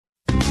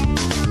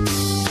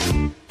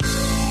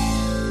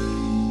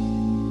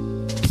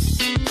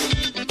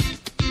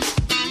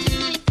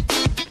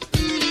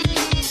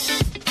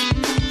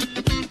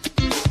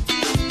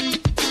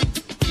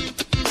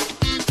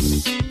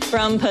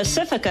From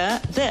Pacifica,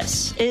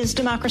 this is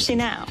Democracy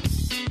Now!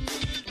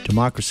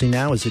 Democracy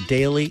Now! Is a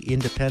daily,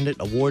 independent,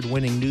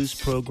 award-winning news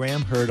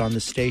program heard on the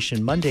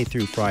station Monday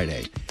through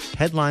Friday.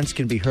 Headlines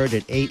can be heard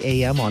at 8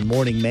 a.m. on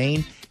Morning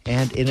Maine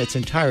and in its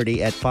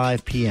entirety at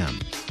 5 p.m.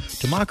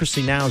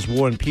 Democracy Now!'s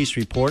War and Peace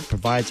Report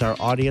provides our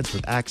audience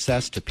with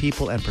access to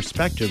people and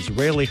perspectives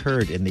rarely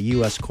heard in the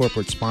U.S.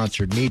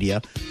 corporate-sponsored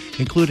media,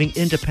 including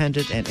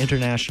independent and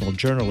international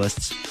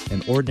journalists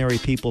and ordinary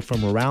people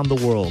from around the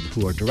world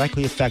who are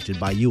directly affected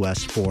by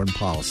U.S. foreign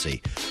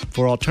policy.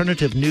 For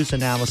alternative news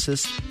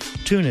analysis,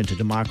 tune into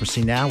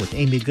Democracy Now! With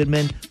Amy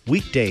Goodman,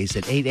 weekdays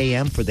at 8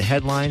 a.m. for the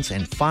headlines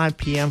and 5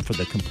 p.m. for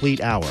the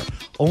complete hour,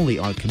 only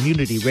on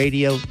Community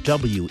Radio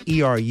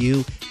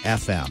WERU-FM.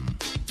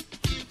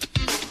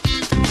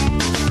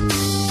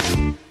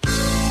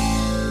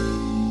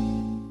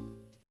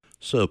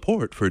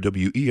 Support for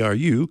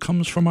WERU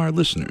comes from our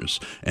listeners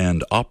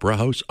and Opera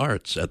House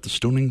Arts at the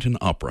Stonington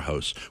Opera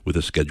House, with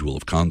a schedule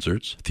of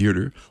concerts,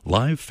 theater,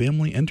 live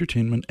family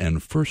entertainment,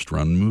 and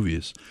first-run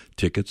movies.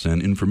 Tickets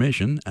and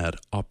information at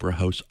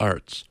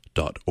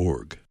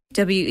operahousearts.org.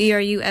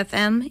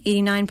 WERU-FM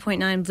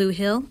 89.9 Blue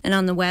Hill and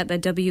on the web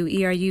at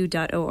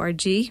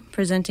weru.org,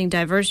 presenting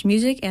diverse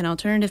music and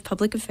alternative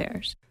public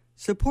affairs.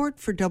 Support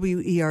for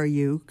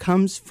WERU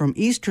comes from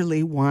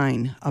Easterly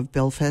Wine of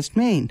Belfast,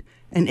 Maine,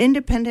 an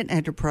independent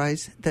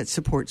enterprise that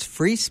supports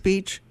free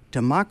speech,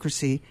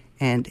 democracy,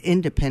 and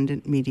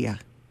independent media.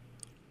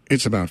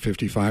 It's about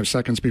 55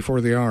 seconds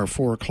before the hour,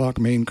 4 o'clock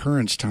Maine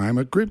Currents time.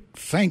 A big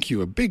thank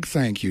you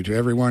to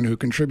everyone who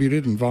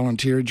contributed and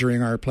volunteered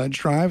during our pledge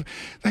drive.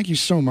 Thank you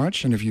so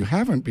much. And if you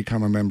haven't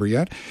become a member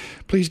yet,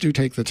 please do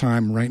take the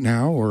time right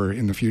now or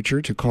in the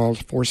future to call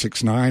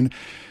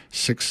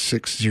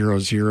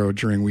 469-6600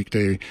 during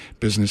weekday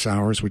business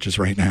hours, which is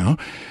right now.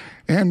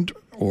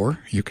 Or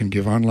you can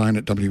give online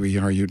at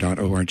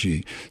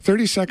weru.org.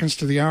 30 seconds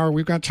to the hour,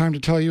 we've got time to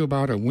tell you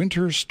about a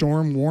winter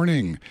storm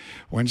warning.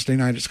 Wednesday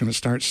night it's going to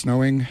start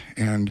snowing,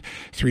 and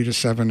 3 to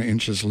 7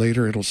 inches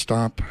later it'll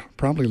stop.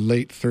 Probably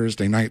late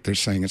Thursday night, they're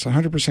saying. It's a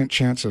 100%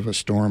 chance of a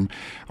storm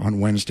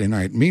on Wednesday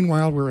night.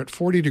 Meanwhile, we're at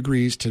 40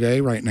 degrees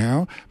today right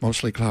now,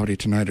 mostly cloudy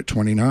tonight at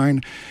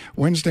 29.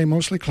 Wednesday,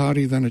 mostly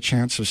cloudy, then a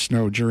chance of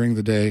snow during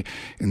the day.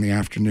 In the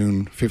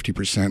afternoon,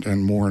 50%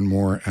 and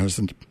more as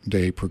the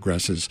day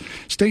progresses.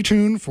 Stay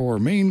tuned for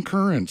Maine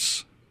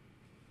Currents.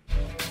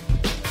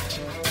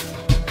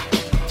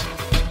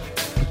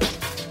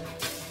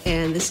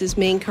 And this is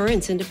Maine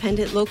Currents,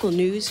 independent local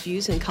news,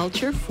 views, and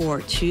culture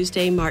for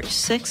Tuesday, March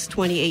 6,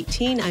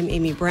 2018. I'm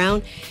Amy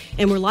Brown,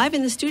 and we're live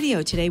in the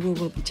studio today where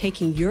we'll be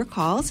taking your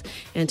calls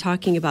and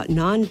talking about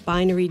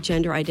non-binary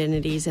gender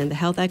identities and the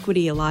Health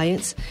Equity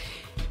Alliance.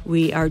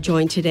 We are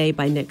joined today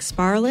by Nick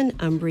Sparlin,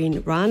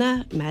 Umbreen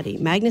Rana, Maddie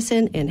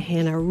Magnuson, and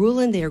Hannah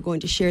Rulin. They are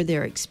going to share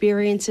their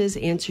experiences,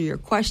 answer your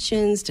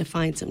questions,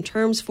 define some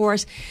terms for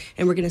us.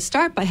 And we're going to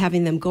start by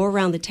having them go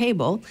around the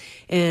table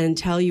and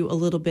tell you a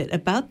little bit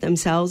about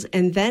themselves.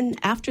 And then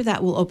after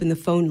that, we'll open the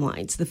phone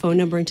lines. The phone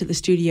number into the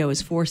studio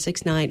is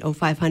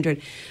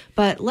 469-0500.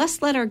 But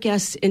let's let our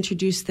guests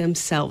introduce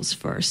themselves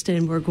first.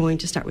 And we're going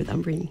to start with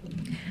Umbreen.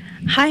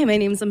 Hi, my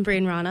name is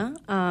Umbreen Rana.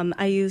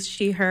 I use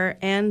she, her,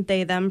 and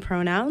they, them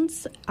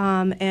pronouns,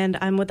 and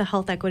I'm with the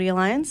Health Equity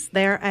Alliance.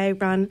 There I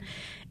run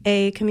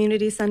a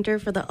community center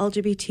for the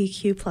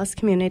LGBTQ plus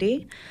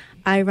community.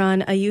 I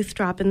run a youth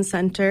drop-in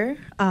center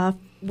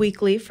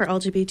weekly for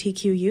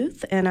LGBTQ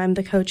youth, and I'm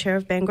the co-chair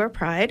of Bangor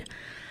Pride.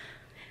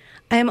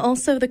 I am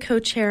also the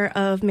co-chair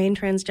of Maine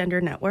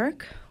Transgender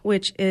Network,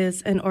 which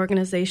is an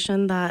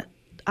organization that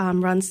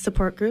runs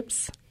support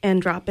groups and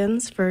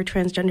drop-ins for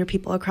transgender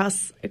people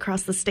across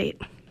the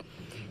state.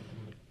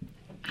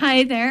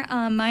 Hi there.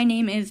 My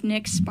name is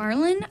Nick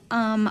Sparlin.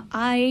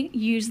 I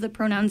use the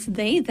pronouns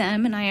they,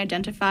 them, and I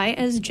identify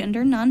as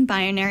gender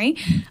non-binary.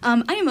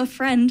 I am a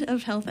friend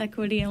of Health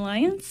Equity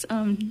Alliance,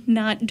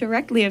 not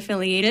directly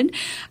affiliated.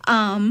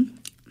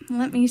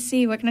 Let me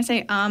see. What can I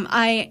say?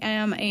 I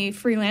am a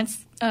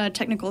freelance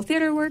technical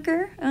theater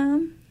worker.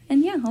 And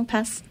yeah, I'll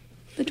pass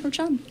the torch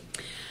on.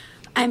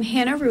 I'm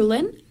Hannah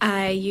Rulin.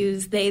 I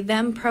use they,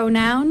 them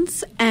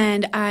pronouns,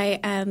 and I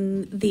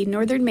am the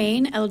Northern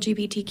Maine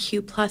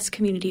LGBTQ plus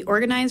community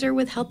organizer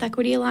with Health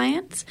Equity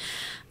Alliance.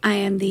 I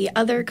am the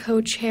other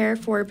co-chair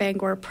for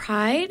Bangor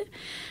Pride,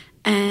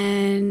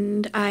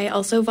 and I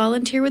also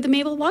volunteer with the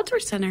Mabel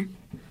Wadsworth Center.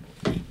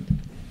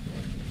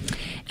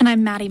 And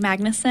I'm Maddie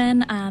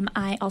Magnuson.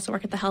 I also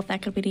work at the Health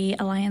Equity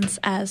Alliance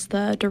as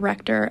the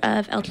director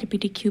of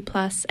LGBTQ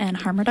plus and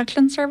harm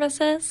reduction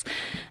services.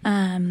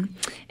 And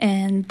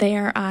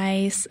there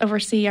I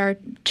oversee our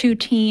two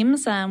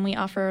teams. We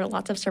offer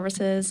lots of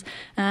services,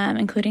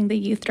 including the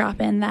youth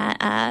drop-in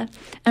that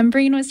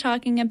Umbreen was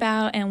talking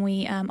about. And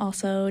we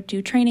also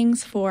do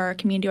trainings for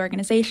community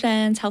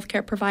organizations,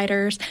 healthcare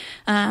providers,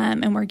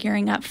 and we're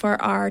gearing up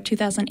for our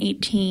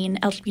 2018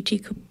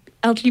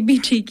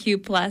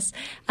 LGBTQ plus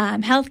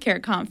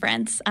healthcare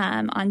conference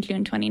on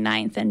June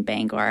 29th in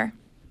Bangor.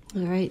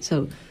 All right.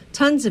 So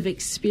tons of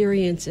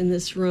experience in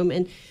this room.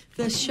 And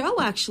the show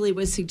actually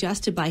was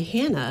suggested by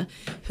Hannah,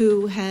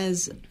 who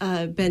has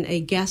been a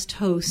guest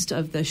host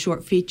of the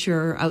short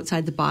feature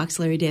Outside the Box,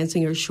 Larry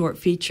Danzinger's short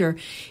feature.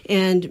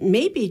 And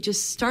maybe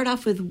just start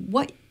off with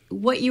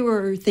what you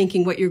were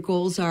thinking, what your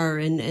goals are,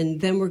 and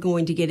then we're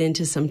going to get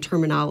into some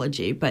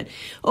terminology. But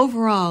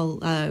overall,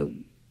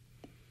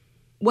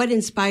 what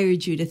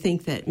inspired you to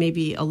think that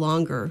maybe a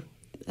longer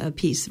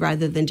piece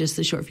rather than just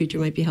the short feature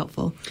might be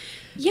helpful?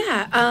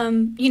 Yeah,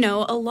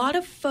 a lot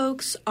of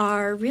folks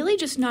are really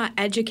just not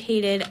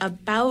educated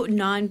about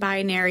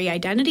non-binary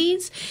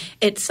identities.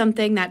 It's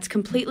something that's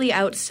completely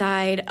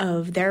outside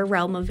of their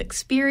realm of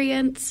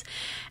experience.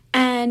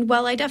 And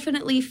while I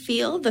definitely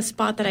feel the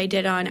spot that I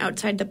did on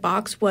Outside the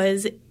Box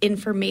was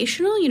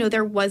informational,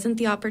 there wasn't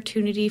the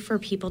opportunity for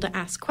people to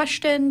ask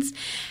questions.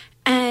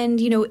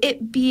 And,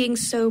 it being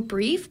so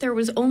brief, there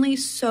was only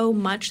so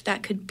much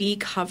that could be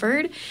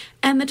covered.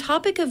 And the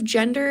topic of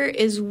gender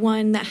is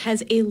one that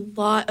has a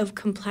lot of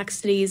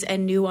complexities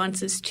and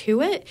nuances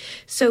to it.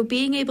 So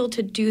being able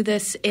to do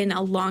this in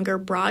a longer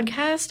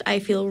broadcast, I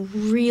feel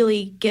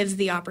really gives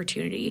the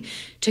opportunity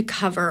to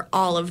cover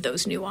all of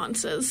those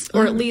nuances,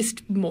 or at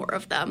least more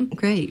of them.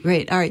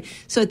 Great. All right.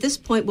 So at this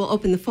point, we'll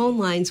open the phone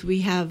lines.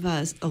 We have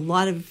a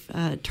lot of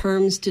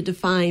terms to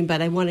define,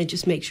 but I want to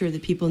just make sure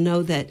that people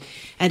know that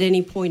at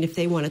any point, if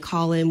they want to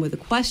call in with a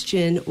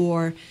question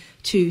or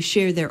to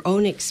share their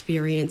own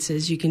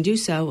experiences, you can do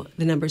so.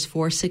 The number is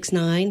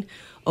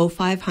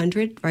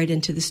 469-0500 right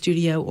into the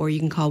studio, or you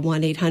can call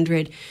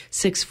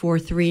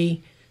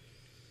 1-800-643.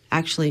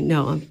 Actually,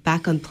 no, I'm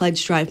back on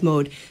pledge drive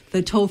mode.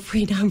 The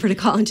toll-free number to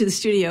call into the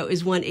studio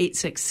is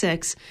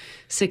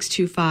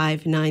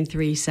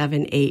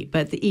 1-866-625-9378.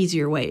 But the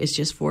easier way is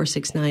just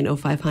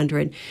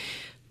 469-0500.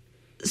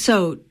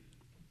 So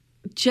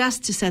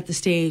just to set the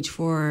stage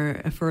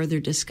for a further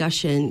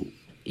discussion,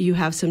 you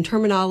have some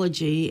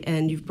terminology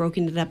and you've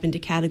broken it up into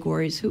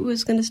categories. Who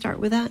is going to start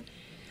with that?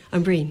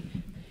 Umbreen.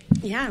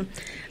 Yeah.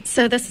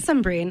 So this is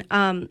Umbreen.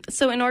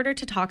 So in order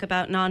to talk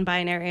about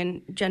non-binary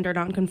and gender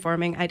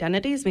non-conforming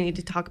identities, we need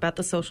to talk about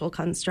the social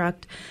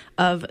construct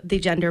of the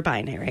gender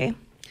binary.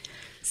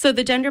 So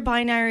the gender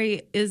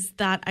binary is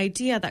that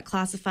idea that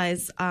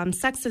classifies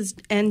sex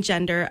and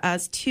gender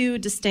as two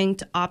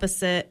distinct,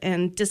 opposite,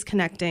 and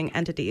disconnecting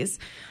entities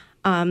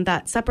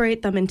that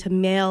separate them into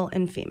male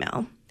and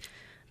female.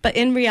 But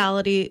in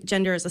reality,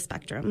 gender is a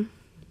spectrum.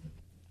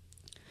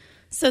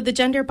 So the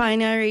gender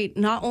binary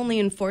not only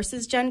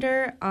enforces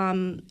gender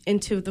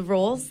into the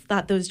roles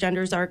that those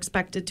genders are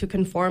expected to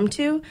conform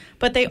to,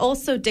 but they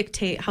also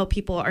dictate how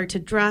people are to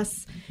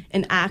dress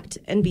and act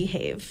and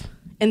behave.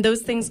 And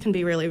those things can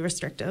be really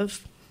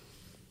restrictive.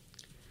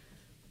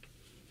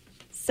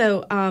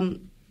 So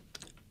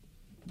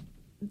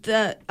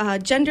the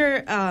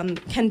gender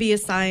can be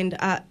assigned,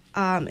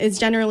 is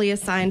generally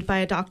assigned by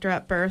a doctor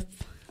at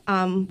birth,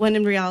 when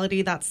in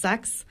reality that's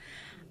sex.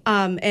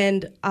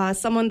 And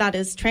someone that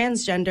is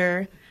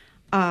transgender,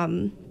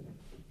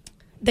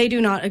 they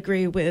do not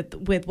agree with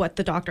what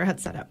the doctor had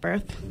said at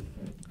birth.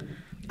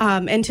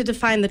 And to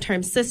define the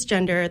term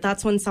cisgender,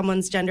 that's when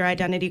someone's gender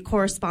identity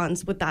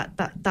corresponds with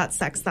that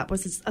sex that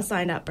was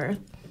assigned at birth.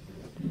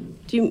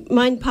 Do you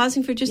mind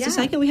pausing for just a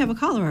second? We have a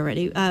caller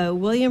already.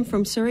 William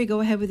from Surrey,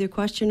 go ahead with your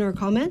question or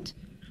comment.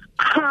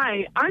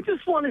 Hi, I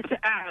just wanted to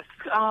ask,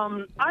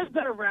 I've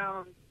been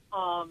around,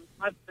 I've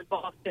been in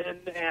Boston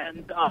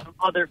and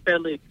other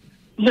fairly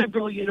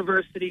liberal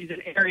universities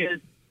and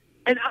areas,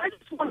 and I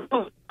just wanted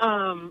to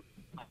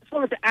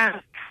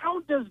ask, how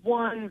does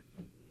one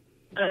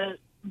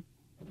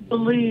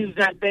believe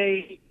that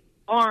they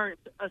aren't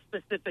a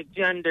specific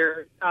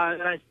gender?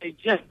 And I say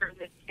gender in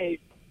this case,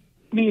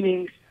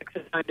 meaning sex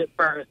assigned at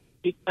birth,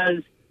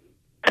 because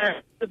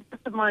to the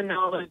best of my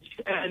knowledge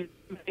and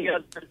many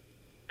others.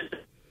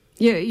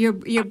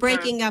 You're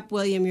breaking up,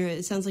 William.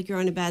 It sounds like you're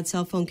on a bad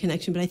cell phone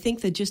connection, but I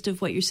think the gist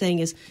of what you're saying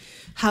is,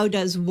 how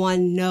does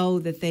one know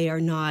that they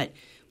are not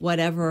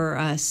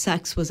whatever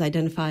sex was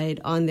identified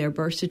on their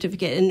birth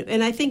certificate?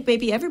 And I think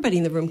maybe everybody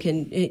in the room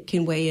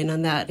can weigh in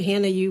on that.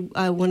 Hannah, you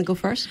want to go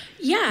first?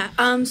 Yeah.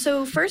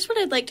 So first, what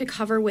I'd like to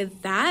cover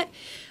with that,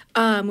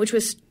 which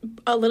was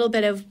a little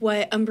bit of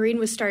what Umbreen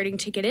was starting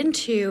to get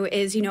into,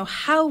 is,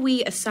 how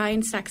we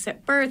assign sex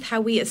at birth, how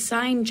we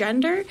assign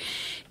gender,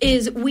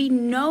 is we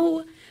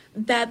know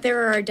that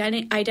there are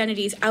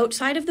identities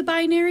outside of the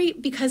binary,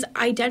 because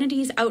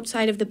identities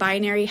outside of the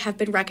binary have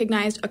been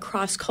recognized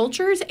across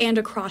cultures and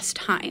across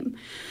time.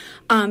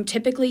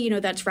 Typically,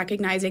 that's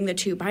recognizing the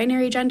two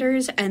binary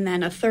genders and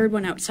then a third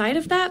one outside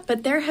of that.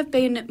 But there have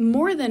been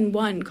more than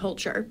one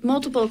culture,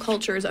 multiple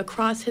cultures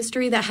across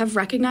history that have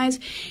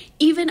recognized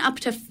even up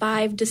to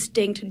 5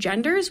 distinct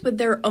genders with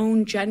their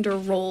own gender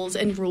roles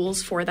and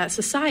rules for that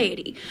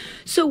society.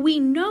 So we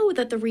know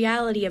that the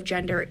reality of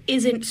gender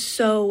isn't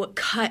so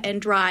cut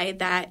and dry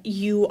that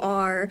you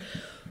are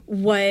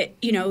what,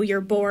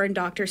 your born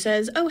doctor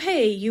says, oh,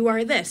 hey, you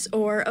are this,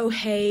 or, oh,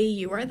 hey,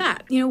 you are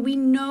that. We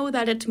know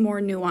that it's more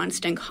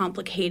nuanced and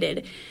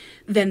complicated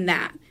than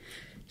that.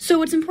 So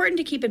what's important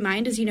to keep in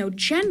mind is,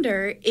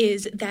 gender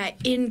is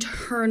that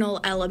internal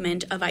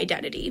element of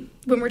identity.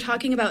 When we're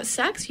talking about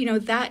sex,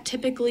 that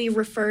typically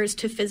refers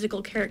to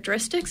physical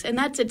characteristics, and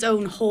that's its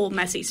own whole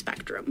messy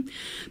spectrum.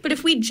 But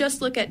if we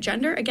just look at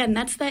gender, again,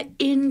 that's that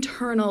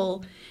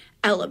internal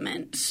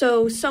element.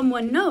 So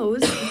someone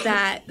knows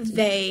that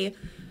they,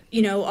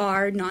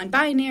 are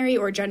non-binary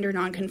or gender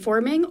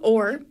non-conforming,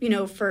 or,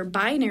 for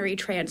binary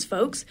trans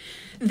folks,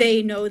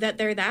 they know that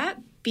they're that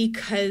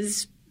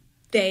because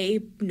they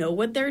know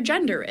what their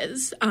gender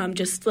is.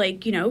 Just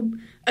like,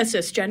 a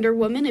cisgender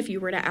woman, if you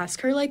were to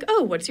ask her, like,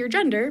 oh, what's your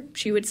gender?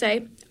 She would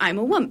say, I'm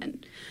a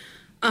woman.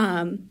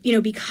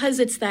 Because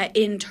it's that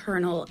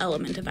internal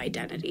element of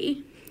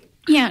identity.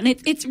 Yeah, and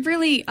it's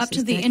really up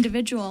to the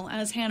individual,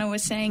 as Hannah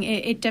was saying.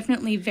 It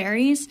definitely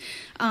varies.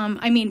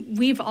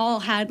 We've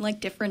all had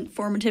different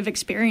formative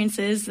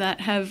experiences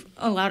that have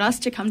allowed us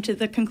to come to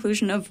the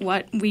conclusion of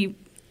what we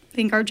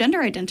think our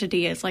gender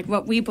identity is,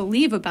 what we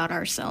believe about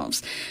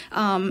ourselves.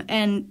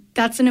 And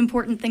that's an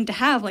important thing to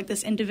have,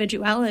 this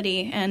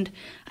individuality. And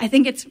I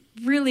think it's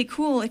really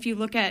cool if you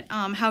look at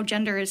how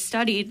gender is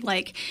studied,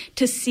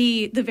 to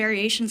see the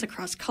variations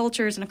across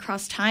cultures and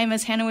across time,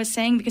 as Hannah was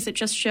saying, because it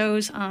just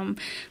shows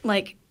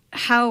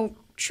how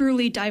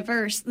truly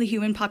diverse the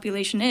human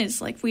population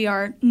is. We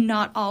are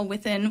not all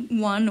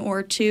within one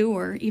or two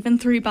or even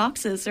three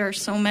boxes. There are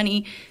so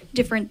many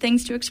different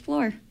things to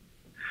explore.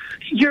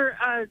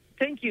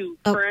 Thank you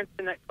for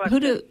answering that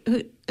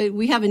question.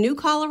 We have a new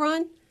caller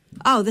on?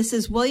 Oh, this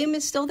is William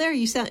is still there?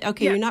 You sound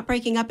okay. Yeah. You're not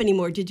breaking up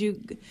anymore.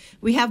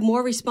 We have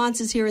more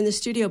responses here in the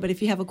studio, but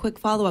if you have a quick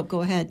follow-up,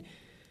 go ahead.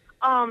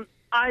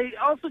 I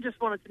also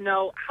just wanted to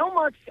know how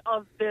much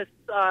of this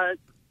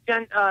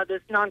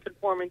this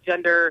non-conforming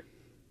gender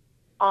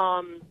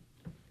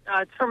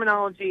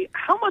terminology,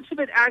 how much of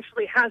it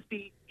actually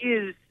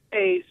is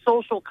a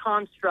social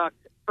construct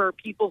for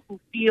people who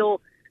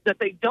feel that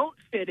they don't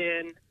fit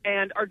in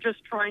and are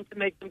just trying to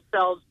make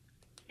themselves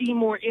seem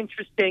more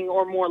interesting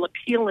or more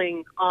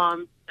appealing.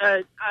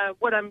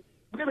 What I'm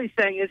really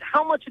saying is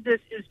how much of this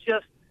is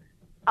just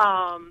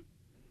a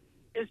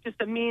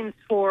means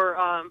for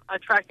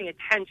attracting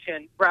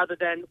attention rather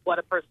than what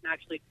a person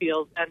actually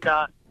feels. And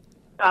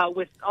I'll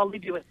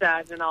leave you with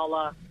that, and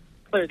I'll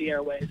clear the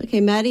airways. Okay,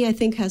 Maddie, I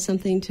think, has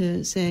something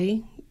to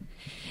say.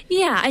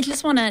 Yeah, I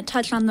just want to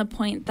touch on the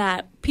point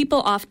that people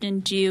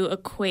often do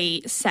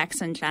equate sex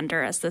and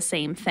gender as the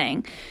same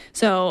thing.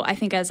 So I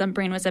think, as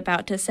Umbreen was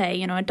about to say,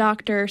 a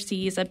doctor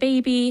sees a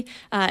baby.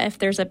 If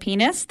there's a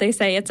penis, they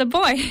say it's a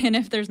boy. And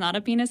if there's not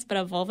a penis but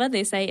a vulva,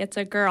 they say it's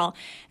a girl.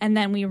 And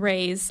then we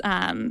raise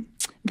them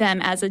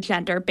as a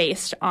gender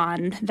based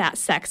on that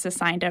sex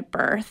assigned at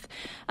birth.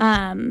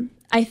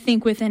 I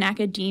think within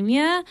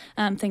academia,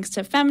 thanks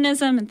to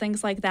feminism and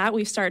things like that,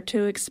 we start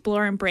to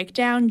explore and break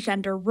down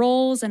gender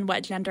roles and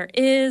what gender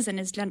is, and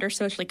is gender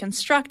socially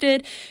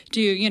constructed?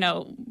 Do,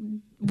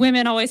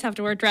 women always have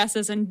to wear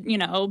dresses and,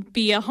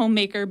 be a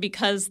homemaker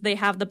because they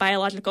have the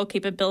biological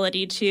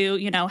capability to,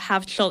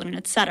 have children,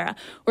 etc.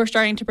 We're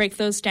starting to break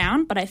those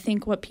down, but I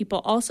think what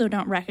people also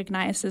don't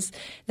recognize is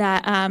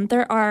that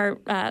there are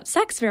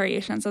sex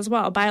variations as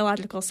well,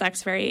 biological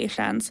sex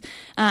variations.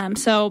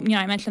 So,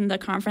 I mentioned the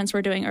conference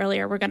we're doing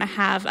earlier. We're going to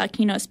have a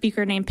keynote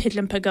speaker named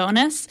Pigeon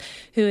Pagonis,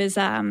 who is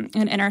an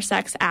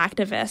intersex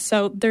activist.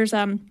 So there's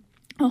a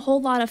whole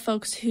lot of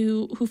folks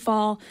who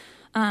fall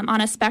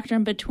on a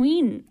spectrum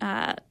between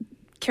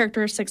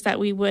characteristics that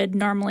we would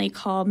normally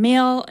call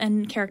male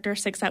and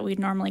characteristics that we'd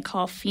normally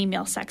call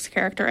female sex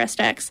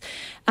characteristics.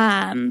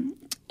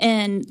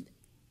 And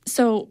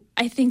so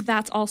I think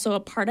that's also a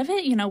part of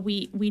it.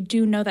 We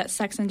do know that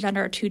sex and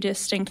gender are two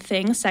distinct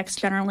things. Sex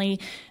generally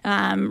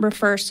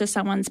refers to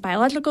someone's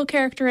biological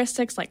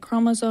characteristics like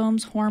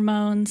chromosomes,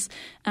 hormones,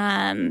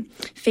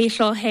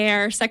 facial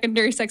hair,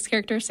 secondary sex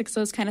characteristics,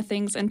 those kind of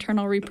things,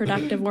 internal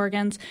reproductive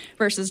organs,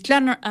 versus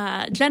gender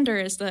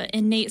is the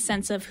innate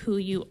sense of who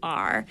you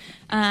are.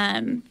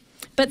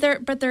 But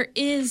there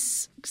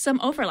is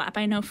some overlap.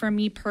 I know for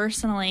me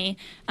personally,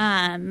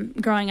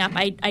 growing up,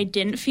 I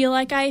didn't feel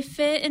like I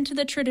fit into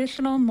the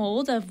traditional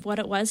mold of what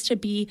it was to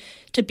be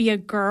a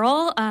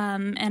girl,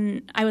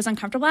 and I was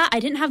uncomfortable. I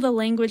didn't have the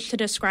language to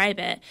describe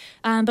it.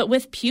 But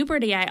with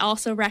puberty, I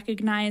also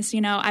recognized,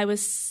 I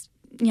was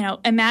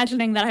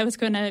imagining that I was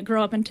going to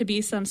grow up and to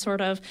be some sort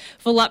of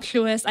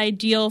voluptuous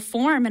ideal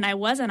form, and I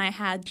wasn't. I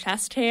had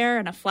chest hair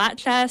and a flat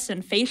chest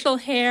and facial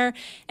hair,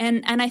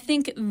 and I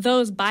think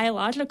those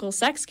biological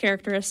sex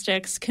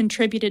characteristics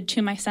contributed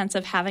to my sense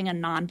of having a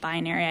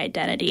non-binary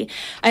identity.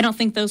 I don't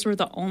think those were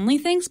the only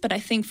things, but I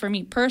think for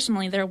me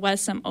personally, there was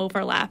some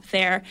overlap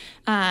there.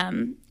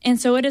 And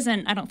so it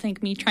isn't, I don't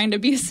think, me trying to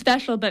be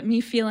special, but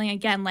me feeling,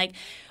 again, like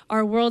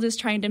our world is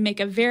trying to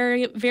make a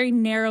very, very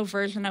narrow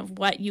version of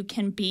what you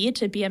can be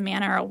to be a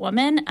man or a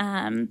woman,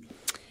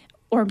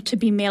 or to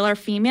be male or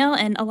female.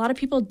 And a lot of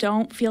people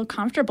don't feel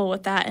comfortable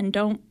with that and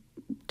don't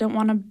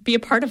want to be a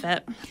part of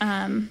it.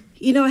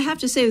 I have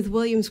to say, with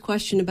William's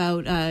question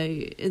about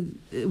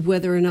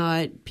whether or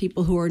not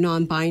people who are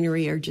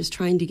non-binary are just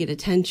trying to get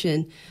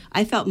attention,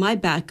 I felt my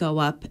back go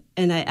up,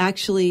 and I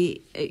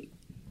actually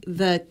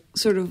the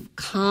sort of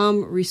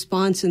calm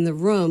response in the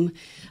room,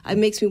 it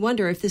makes me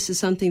wonder if this is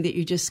something that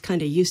you're just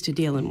kind of used to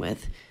dealing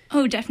with.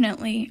 Oh,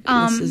 definitely.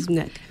 This is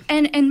Nick.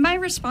 And my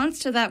response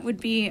to that would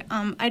be,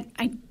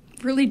 I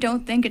really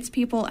don't think it's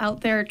people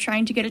out there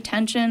trying to get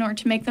attention or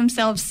to make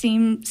themselves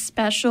seem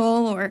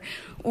special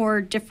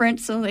or different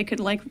so they could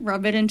like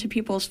rub it into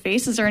people's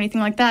faces or anything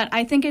like that.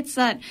 I think it's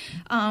that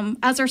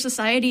as our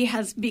society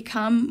has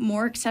become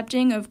more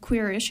accepting of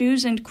queer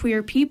issues and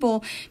queer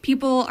people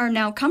are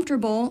now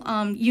comfortable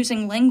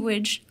using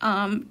language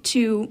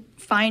to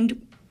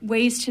find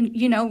ways to,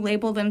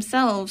 label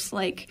themselves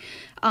like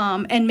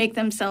and make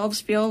themselves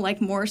feel like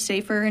more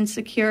safer and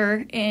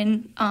secure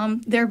in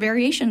their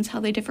variations, how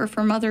they differ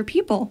from other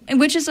people,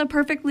 which is a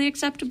perfectly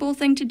acceptable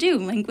thing to do.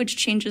 Language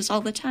changes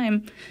all the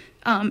time.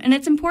 And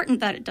it's important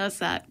that it does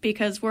that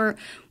because we're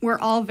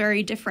all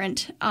very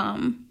different.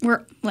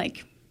 We're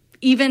like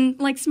even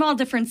like small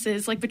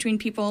differences like between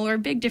people or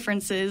big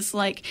differences.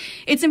 Like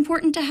it's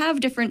important to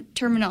have different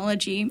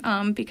terminology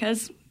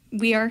because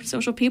we are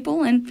social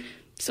people and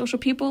social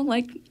people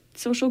like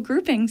social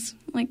groupings.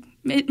 Like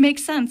it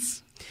makes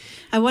sense.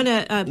 I want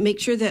to make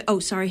sure that,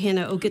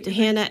 Hannah, I'll get to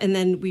Hannah, and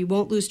then we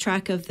won't lose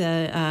track of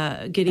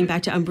the getting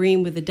back to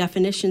Umbreen with the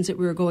definitions that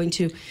we were going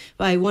to.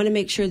 But I want to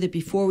make sure that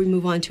before we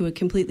move on to a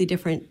completely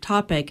different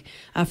topic,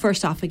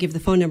 first off, I give the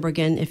phone number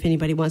again if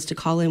anybody wants to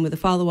call in with a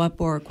follow-up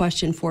or a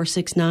question,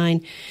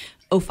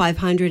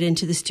 469-0500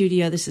 into the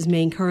studio. This is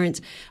Maine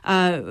Currents.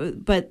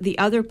 But the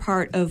other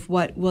part of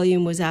what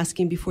William was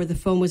asking before the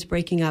phone was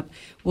breaking up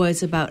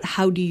was about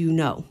how do you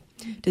know?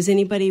 Does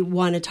anybody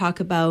want to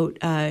talk about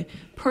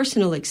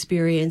personal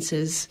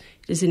experiences?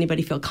 Does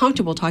anybody feel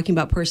comfortable talking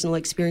about personal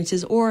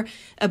experiences or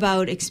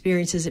about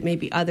experiences that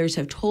maybe others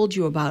have told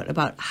you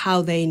about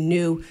how they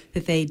knew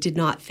that they did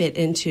not fit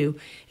into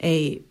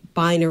a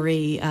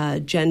binary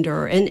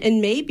gender? And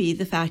maybe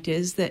the fact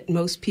is that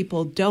most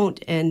people don't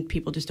and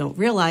people just don't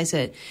realize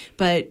it.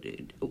 But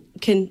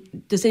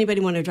does anybody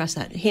want to address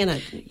that? Hannah?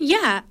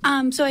 Yeah.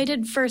 So I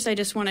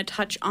just want to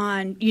touch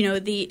on,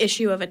 the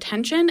issue of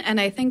attention. And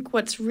I think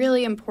what's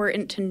really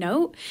important to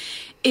note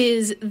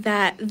is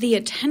that the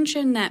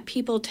attention that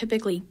people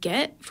typically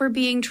get for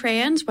being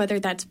trans, whether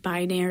that's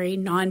binary,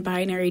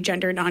 non-binary,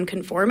 gender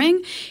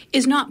non-conforming,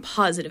 is not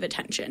positive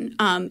attention.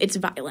 It's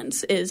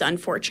violence is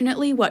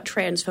unfortunately what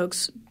trans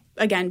folks,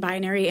 again,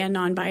 binary and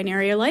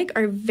non-binary alike,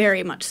 are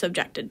very much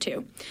subjected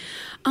to.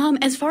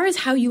 As far as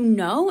how you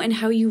know and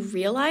how you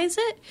realize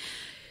it,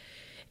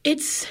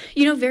 it's,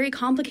 very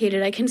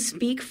complicated. I can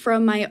speak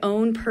from my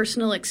own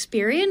personal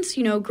experience,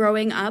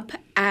 growing up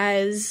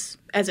as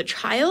a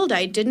child.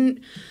 I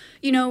didn't,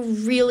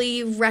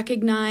 really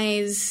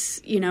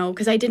recognize,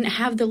 because I didn't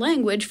have the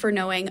language for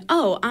knowing,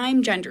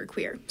 I'm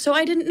genderqueer. So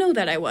I didn't know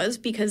that I was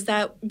because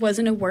that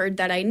wasn't a word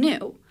that I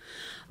knew.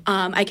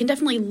 I can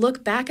definitely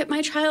look back at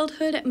my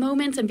childhood at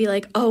moments and be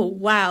like, oh,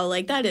 wow,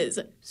 like that is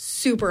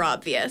super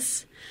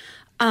obvious.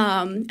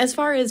 As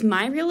far as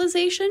my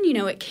realization,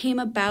 it came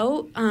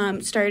about,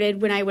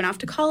 started when I went off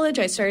to college.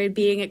 I started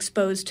being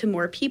exposed to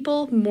more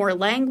people, more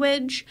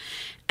language,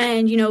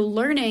 and,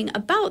 learning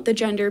about the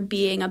gender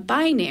being a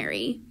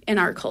binary in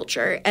our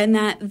culture and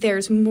that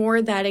there's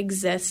more that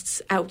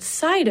exists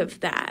outside of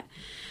that.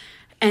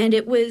 And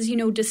it was,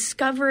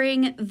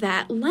 discovering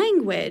that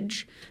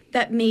language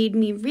that made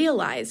me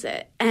realize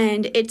it.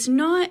 And it's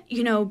not,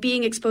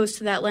 being exposed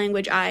to that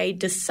language I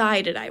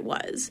decided I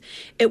was.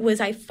 It was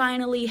I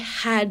finally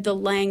had the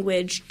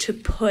language to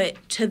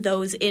put to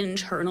those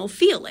internal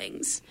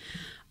feelings.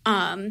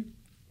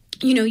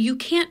 You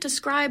can't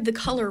describe the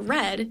color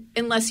red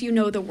unless you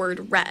know the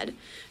word red.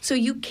 So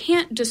you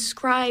can't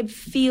describe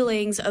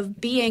feelings of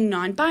being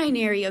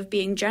non-binary, of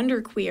being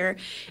genderqueer,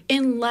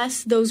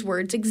 unless those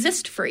words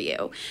exist for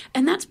you.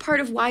 And that's part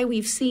of why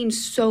we've seen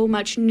so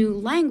much new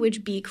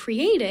language be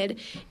created,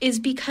 is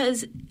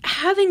because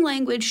having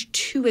language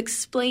to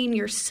explain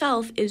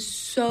yourself is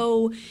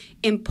so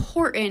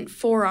important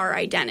for our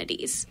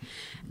identities.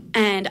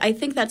 And I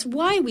think that's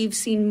why we've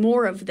seen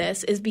more of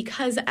this, is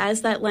because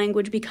as that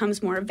language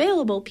becomes more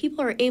available,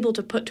 people are able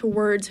to put to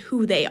words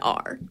who they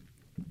are.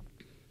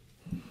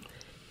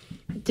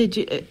 Did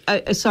you?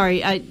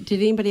 Did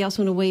anybody else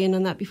want to weigh in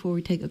on that before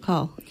we take a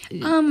call?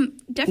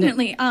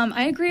 Definitely.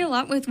 I agree a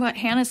lot with what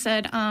Hannah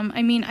said.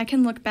 I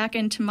can look back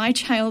into my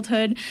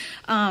childhood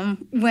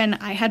when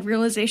I had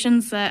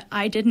realizations that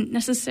I didn't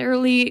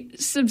necessarily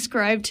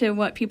subscribe to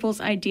what people's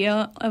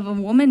idea of a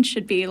woman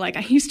should be. Like,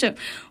 I used to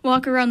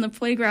walk around the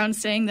playground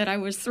saying that I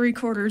was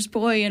 3/4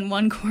 boy and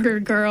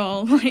 1/4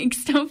 girl, like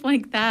stuff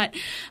like that.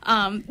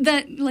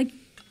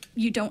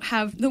 You don't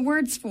have the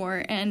words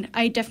for. And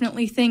I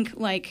definitely think,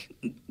 like,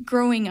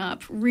 growing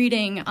up,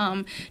 reading,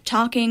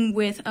 talking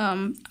with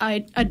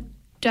a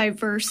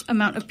diverse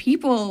amount of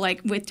people, like,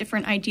 with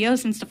different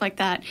ideas and stuff like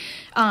that,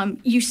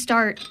 you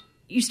start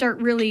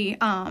really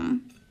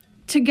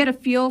to get a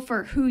feel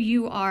for who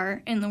you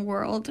are in the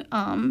world,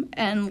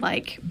 and,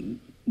 like,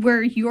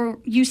 where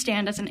you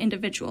stand as an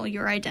individual,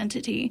 your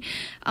identity.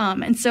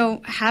 And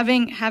so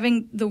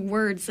having the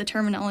words, the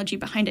terminology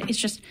behind it is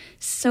just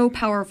so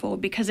powerful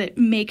because it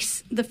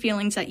makes the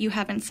feelings that you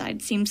have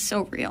inside seem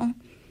so real.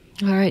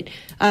 All right.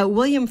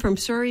 William from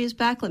Surrey is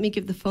back. Let me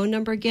give the phone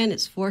number again.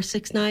 It's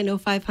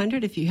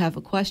 469-0500 if you have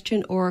a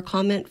question or a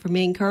comment for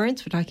Maine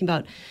Currents. We're talking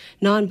about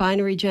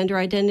non-binary gender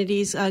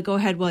identities. Go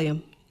ahead,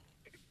 William.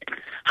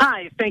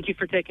 Hi. Thank you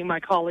for taking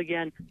my call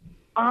again.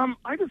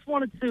 I just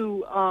wanted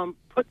to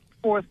put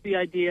forth the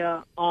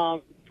idea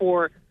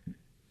for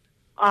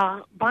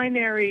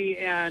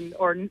binary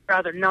or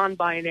rather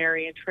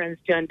non-binary and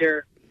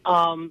transgender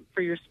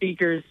for your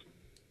speakers.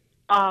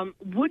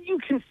 Would you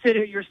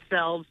consider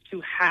yourselves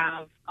to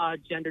have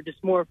gender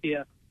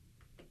dysmorphia?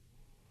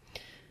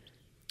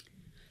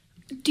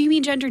 Do you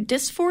mean gender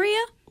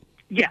dysphoria?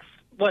 Yes.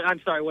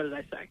 I'm sorry, what did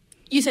I say?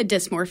 You said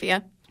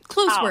dysmorphia.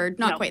 Close word,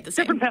 not quite the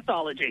same. Different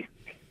pathology.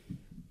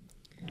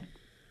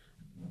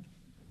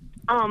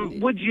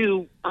 Would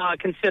you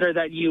consider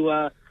that you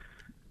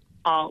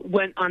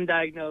went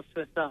undiagnosed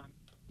with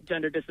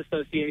gender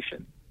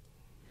disassociation?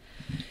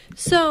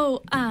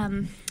 So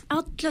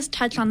I'll just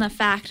touch on the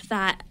fact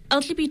that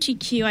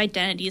LGBTQ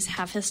identities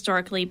have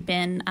historically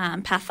been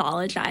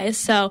pathologized.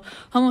 So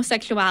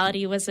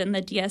homosexuality was in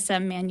the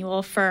DSM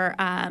manual for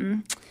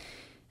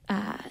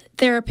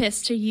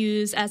therapists to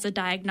use as a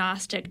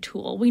diagnostic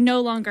tool. We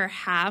no longer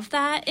have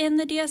that in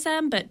the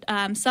DSM, but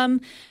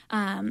some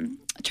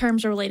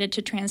terms related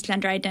to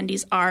transgender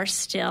identities are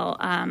still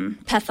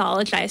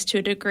pathologized to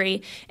a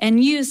degree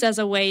and used as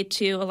a way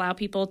to allow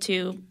people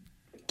to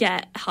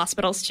get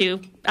hospitals to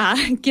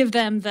give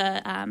them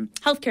the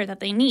healthcare that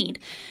they need.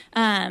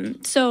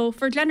 So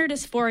for gender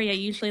dysphoria,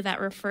 usually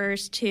that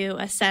refers to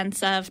a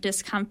sense of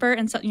discomfort.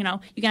 And so, you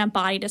can have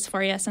body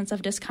dysphoria, a sense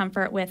of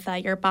discomfort with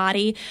your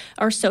body,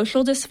 or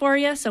social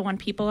dysphoria. So when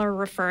people are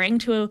referring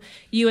to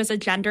you as a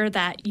gender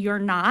that you're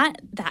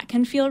not, that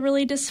can feel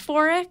really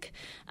dysphoric.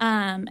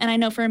 And I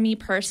know for me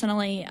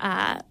personally,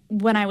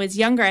 when I was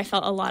younger, I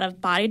felt a lot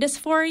of body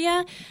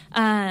dysphoria.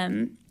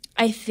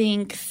 I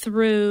think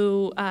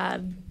through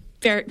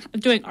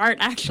doing art,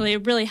 actually,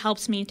 it really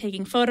helps me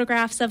taking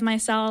photographs of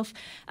myself,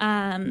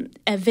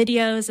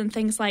 videos and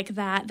things like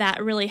that.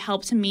 That really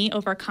helped me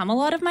overcome a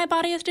lot of my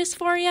body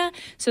dysphoria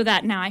so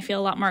that now I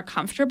feel a lot more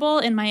comfortable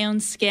in my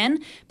own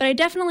skin. But I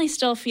definitely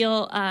still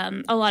feel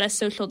a lot of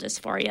social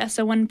dysphoria.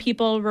 So when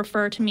people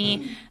refer to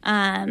me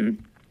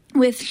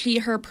with she,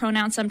 her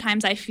pronouns,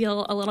 sometimes I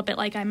feel a little bit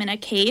like I'm in a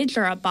cage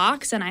or a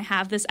box, and I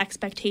have this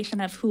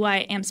expectation of who I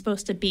am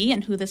supposed to be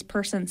and who this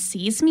person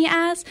sees me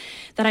as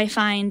that I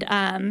find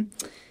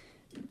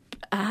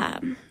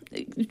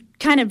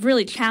kind of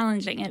really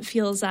challenging. It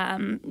feels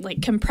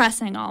like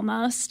compressing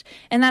almost,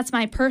 and that's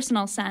my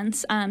personal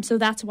sense. So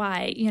that's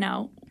why,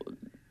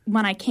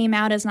 when I came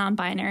out as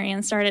non-binary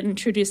and started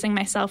introducing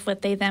myself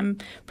with they, them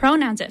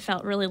pronouns, it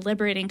felt really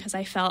liberating because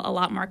I felt a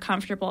lot more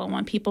comfortable. And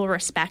when people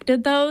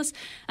respected those,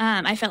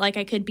 I felt like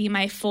I could be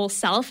my full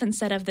self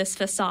instead of this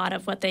facade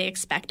of what they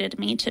expected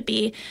me to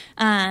be.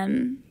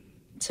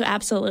 So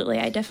absolutely,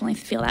 I definitely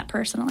feel that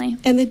personally.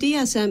 And the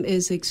DSM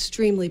is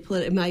extremely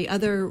political. In my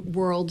other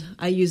world,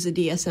 I use the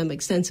DSM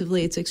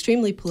extensively. It's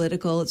extremely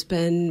political. It's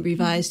been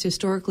revised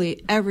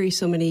historically every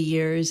so many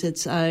years.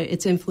 It's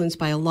influenced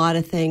by a lot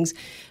of things.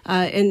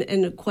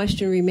 And the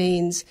question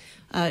remains,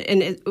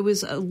 and it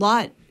was a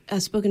lot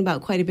spoken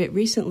about quite a bit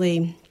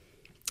recently,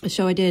 a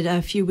show I did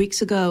a few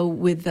weeks ago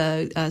with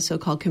the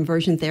so-called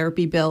conversion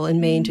therapy bill in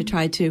Maine to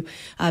try to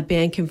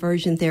ban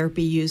conversion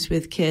therapy used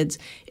with kids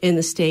in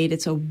the state.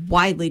 It's a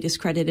widely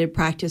discredited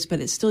practice,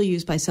 but it's still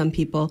used by some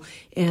people.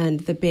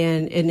 And the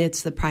ban, and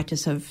it's the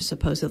practice of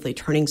supposedly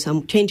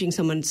changing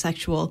someone's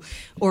sexual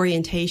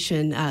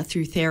orientation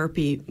through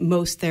therapy.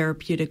 Most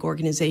therapeutic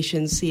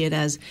organizations see it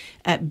as,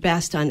 at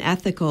best,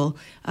 unethical,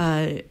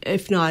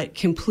 if not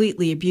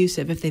completely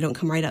abusive, if they don't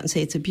come right out and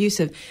say it's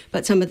abusive.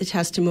 But some of the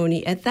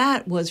testimony at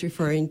that was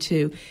referring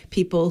to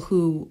people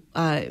who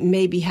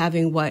may be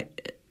having what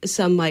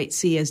some might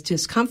see as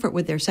discomfort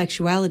with their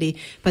sexuality,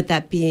 but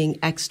that being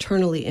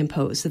externally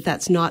imposed,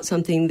 that's not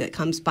something that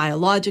comes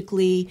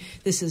biologically.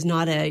 This is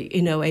not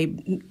a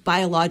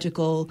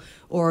biological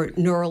or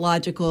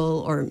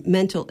neurological or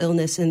mental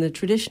illness in the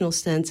traditional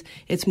sense.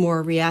 It's more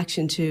a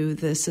reaction to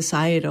the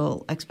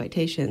societal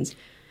expectations.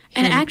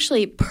 And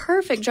actually,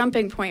 perfect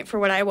jumping point for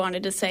what I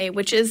wanted to say,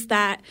 which is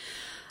that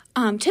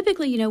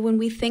typically, when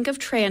we think of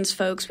trans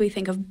folks, we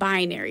think of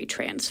binary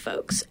trans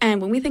folks. And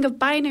when we think of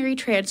binary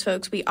trans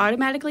folks, we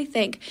automatically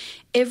think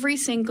every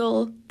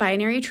single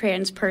binary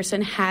trans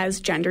person has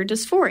gender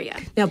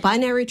dysphoria. Now,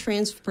 binary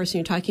trans person,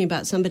 you're talking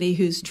about somebody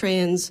who's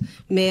trans,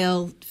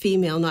 male,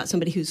 female, not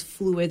somebody who's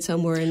fluid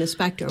somewhere in the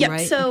spectrum,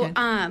 right? So,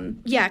 okay.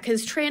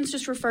 Because trans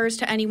just refers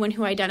to anyone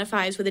who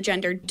identifies with a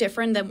gender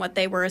different than what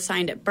they were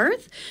assigned at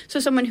birth.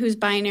 So someone who's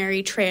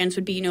binary trans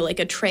would be, like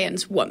a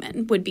trans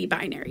woman would be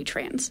binary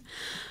trans.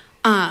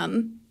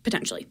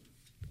 Potentially.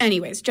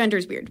 Anyways,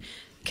 gender's weird.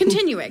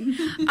 Continuing.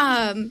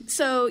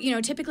 So,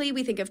 typically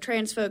we think of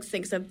trans folks,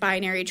 thinks of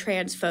binary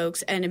trans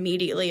folks, and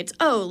immediately it's,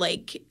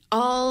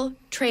 all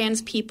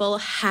trans people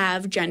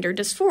have gender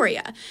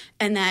dysphoria,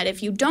 and that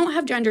if you don't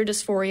have gender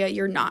dysphoria,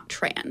 you're not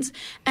trans.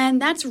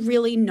 And that's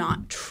really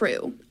not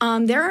true.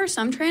 There are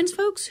some trans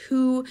folks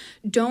who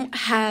don't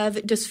have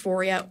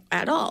dysphoria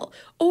at all.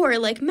 Or,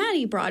 like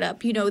Maddie brought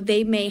up,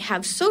 they may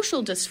have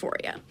social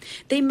dysphoria.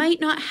 They might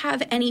not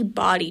have any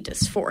body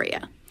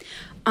dysphoria.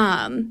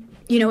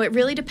 It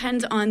really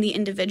depends on the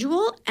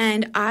individual,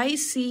 and I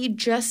see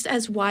just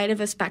as wide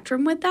of a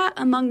spectrum with that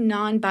among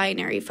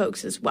non-binary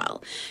folks as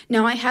well.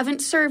 Now, I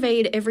haven't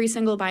surveyed every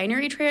single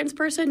binary trans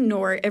person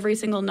nor every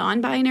single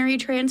non-binary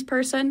trans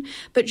person,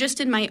 but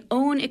just in my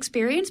own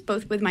experience,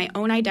 both with my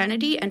own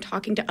identity and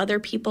talking to other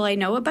people I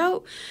know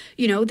about,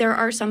 there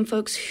are some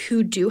folks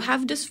who do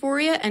have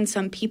dysphoria and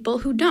some people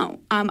who don't.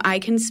 I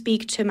can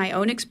speak to my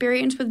own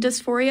experience with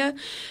dysphoria,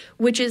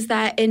 which is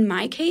that in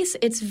my case,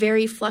 it's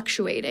very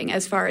fluctuating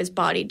as far as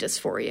body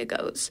dysphoria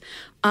goes.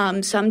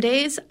 Some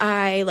days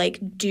I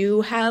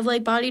do have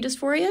body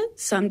dysphoria.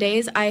 Some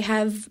days I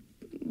have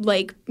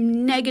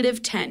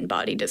 -10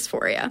 body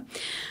dysphoria.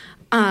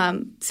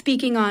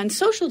 Speaking on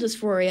social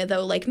dysphoria,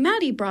 though, like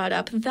Maddie brought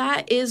up,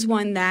 that is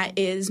one that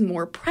is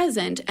more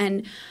present.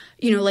 And,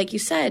 like you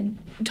said,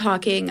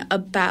 talking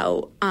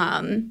about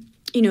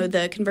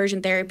the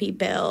conversion therapy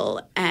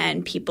bill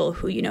and people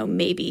who,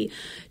 maybe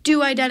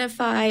do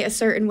identify a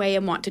certain way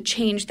and want to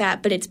change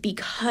that, but it's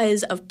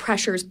because of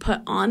pressures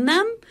put on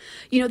them.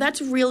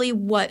 That's really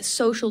what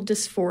social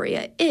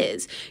dysphoria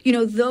is.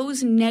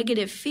 Those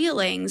negative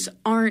feelings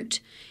aren't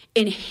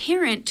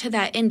inherent to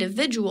that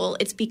individual.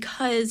 It's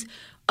because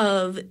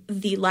of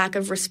the lack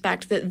of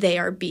respect that they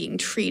are being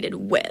treated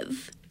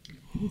with.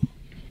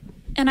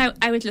 And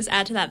I would just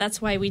add to that,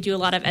 that's why we do a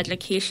lot of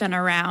education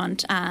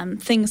around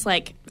things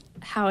like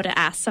how to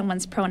ask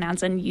someone's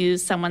pronouns and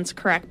use someone's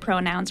correct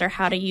pronouns, or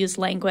how to use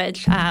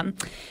language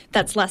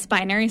that's less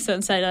binary. So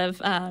instead of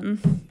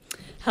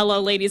hello,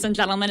 ladies and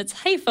gentlemen, it's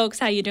hey, folks,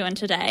 how you doing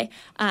today?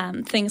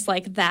 Things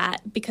like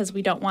that, because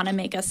we don't want to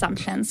make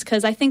assumptions.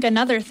 Because I think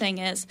another thing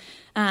is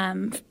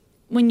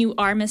when you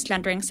are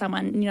misgendering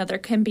someone, there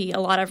can be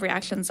a lot of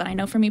reactions. And I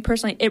know for me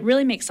personally, it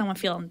really makes someone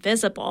feel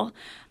invisible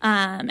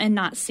and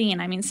not seen.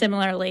 I mean,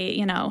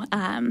 similarly,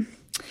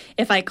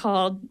 if I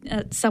called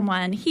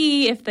someone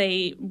he, if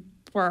they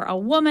were a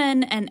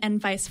woman, and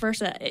vice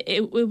versa,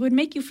 it would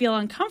make you feel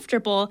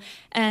uncomfortable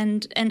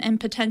and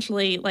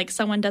potentially like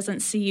someone doesn't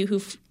see you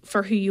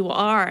for who you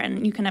are,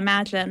 and you can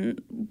imagine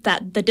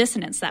that the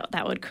dissonance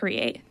that would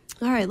create.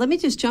 All right, let me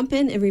just jump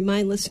in and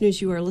remind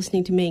listeners you are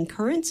listening to Maine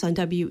Currents on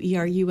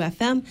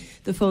WERU-FM.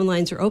 The phone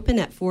lines are open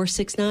at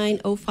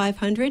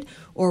 469-0500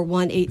 or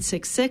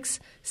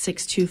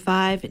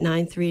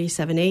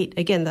 1-866-625-9378.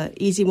 Again, the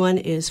easy one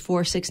is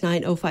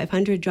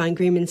 469-0500. John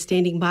Greenman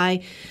standing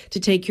by to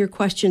take your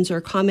questions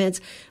or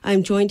comments.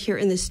 I'm joined here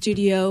in the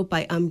studio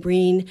by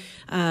Umbreen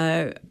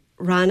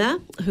Rana,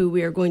 who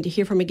we are going to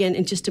hear from again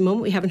in just a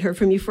moment. We haven't heard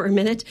from you for a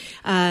minute.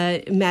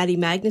 Maddie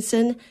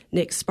Magnuson,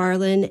 Nick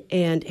Sparlin,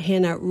 and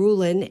Hannah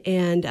Rulin.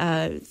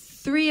 And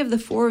 3 of the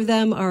 4 of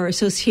them are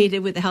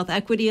associated with the Health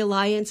Equity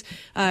Alliance.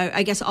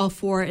 I guess all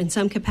 4 in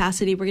some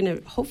capacity. We're going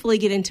to hopefully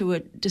get into a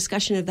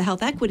discussion of the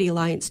Health Equity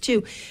Alliance,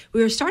 too.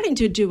 We were starting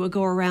to do a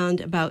go-around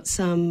about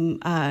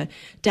some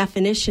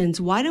definitions.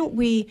 Why don't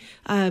we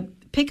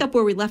pick up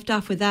where we left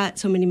off with that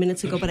so many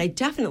minutes ago, but I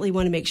definitely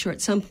want to make sure at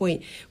some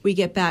point we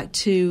get back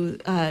to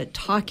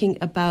talking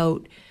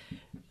about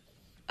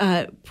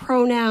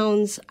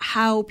pronouns,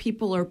 how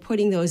people are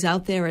putting those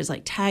out there as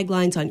like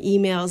taglines on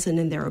emails and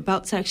in their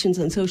about sections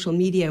on social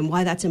media, and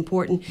why that's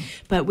important.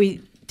 But we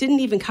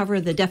didn't even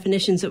cover the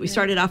definitions that we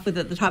started off with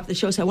at the top of the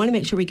show, so I want to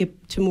make sure we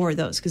get to more of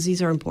those because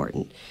these are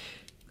important.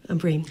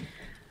 Breen.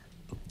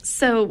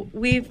 So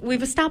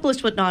we've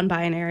established what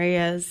non-binary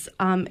is.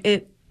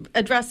 It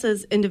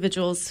addresses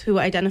individuals who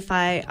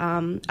identify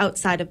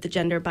outside of the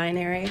gender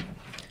binary.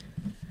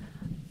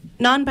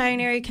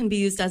 Non-binary can be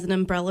used as an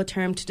umbrella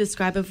term to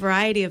describe a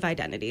variety of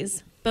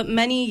identities, but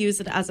many use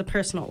it as a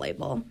personal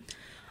label.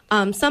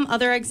 Some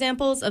other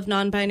examples of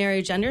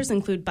non-binary genders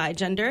include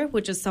bigender,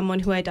 which is someone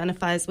who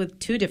identifies with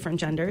 2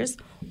 different genders,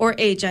 or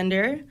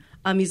agender,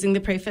 using the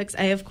prefix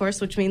a, of course,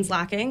 which means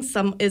lacking.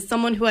 Is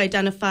someone who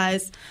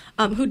identifies,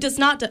 who does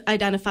not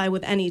identify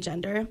with any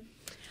gender.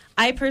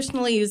 I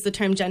personally use the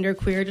term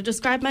genderqueer to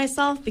describe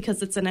myself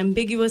because it's an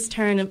ambiguous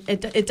term.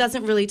 It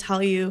doesn't really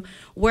tell you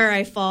where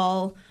I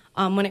fall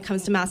when it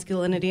comes to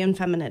masculinity and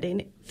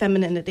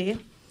femininity.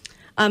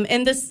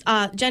 And this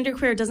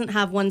genderqueer doesn't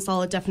have one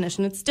solid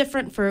definition. It's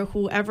different for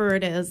whoever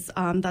it is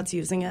that's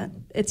using it.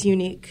 It's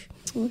unique.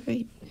 All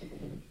right.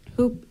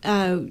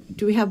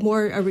 Do we have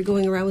more? Are we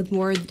going around with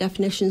more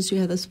definitions? Do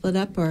you have those split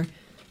up or?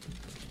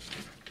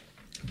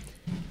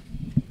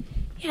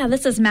 Yeah,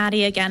 this is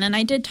Maddie again, and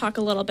I did talk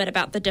a little bit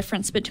about the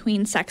difference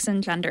between sex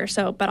and gender,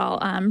 but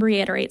I'll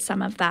reiterate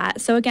some of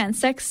that. So again,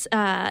 sex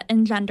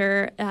and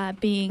gender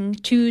being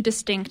two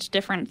distinct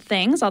different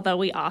things, although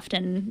we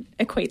often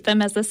equate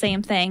them as the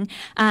same thing.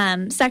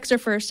 Sex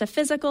refers to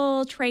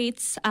physical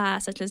traits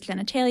such as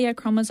genitalia,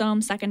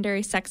 chromosomes,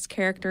 secondary sex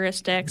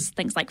characteristics,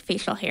 things like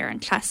facial hair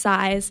and chest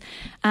size.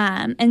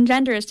 And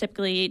gender is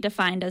typically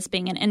defined as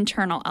being an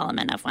internal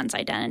element of one's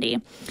identity.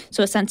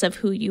 So a sense of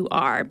who you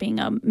are, being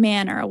a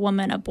man or a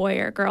woman, a boy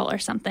or girl, or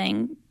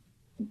something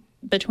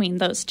between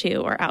those two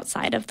or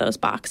outside of those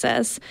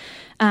boxes.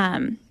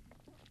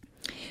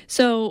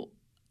 So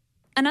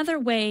another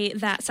way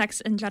that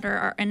sex and gender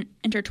are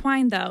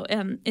intertwined, though,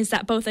 is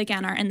that both,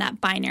 again, are in that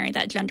binary,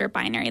 that gender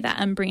binary that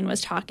Umbreen was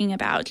talking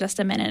about just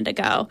a minute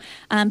ago.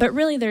 But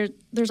really,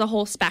 there's a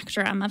whole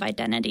spectrum of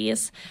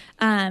identities.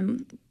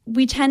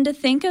 We tend to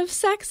think of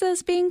sex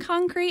as being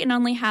concrete and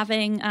only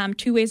having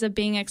two ways of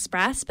being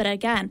expressed. But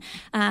again,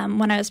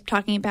 when I was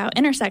talking about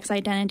intersex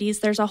identities,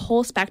 there's a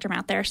whole spectrum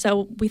out there.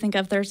 So we think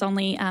of there's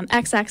only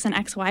XX and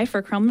XY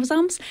for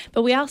chromosomes,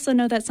 but we also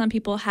know that some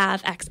people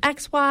have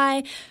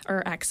XXY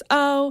or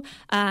XO.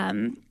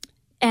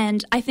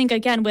 And I think,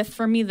 again,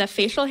 for me, the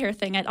facial hair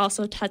thing, it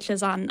also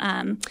touches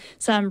on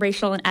some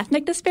racial and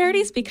ethnic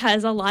disparities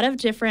because a lot of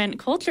different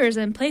cultures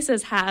and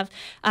places have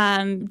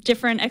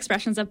different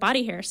expressions of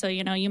body hair. So,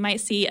 you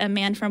might see a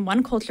man from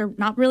one culture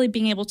not really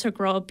being able to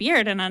grow a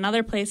beard, and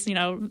another place,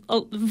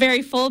 a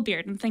very full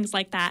beard and things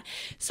like that.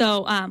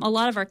 So a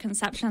lot of our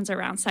conceptions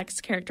around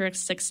sex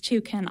characteristics, too,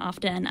 can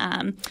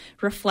often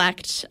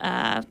reflect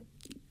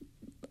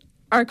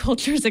our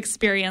culture's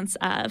experience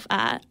of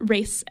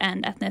race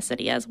and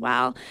ethnicity as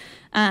well.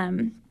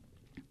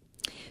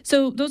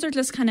 So those are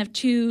just kind of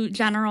two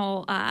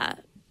general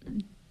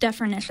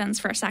definitions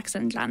for sex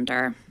and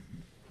gender.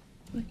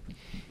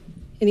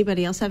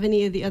 Anybody else have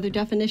any of the other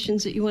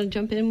definitions that you want to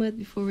jump in with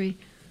before we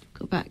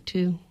go back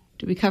to,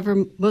 did we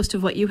cover most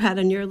of what you had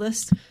on your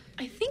list?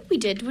 I think we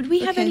did. Would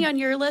we have any on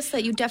your list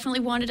that you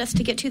definitely wanted us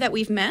to get to that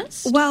we've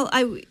missed? Well,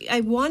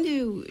 I want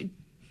to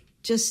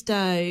just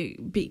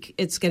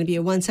it's going to be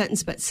a one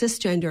sentence, but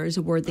cisgender is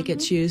a word that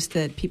gets used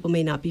that people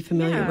may not be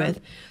familiar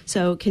with.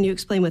 So can you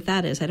explain what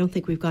that is? I don't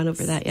think we've gone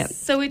over that yet.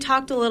 So we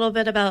talked a little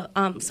bit about,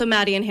 so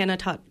Maddie and Hannah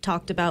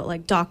talked about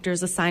like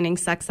doctors assigning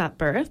sex at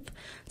birth.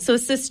 So a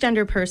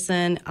cisgender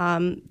person,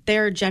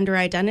 their gender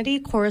identity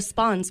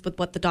corresponds with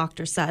what the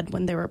doctor said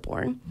when they were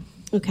born.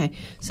 Okay.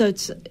 So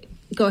it's...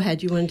 Go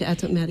ahead. You wanted to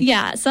add something, Maddie?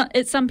 Yeah. So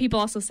some people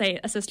also say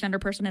a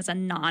cisgender person is a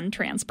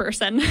non-trans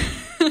person.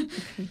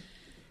 Okay.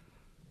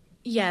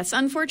 Yes,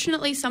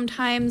 unfortunately,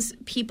 sometimes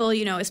people,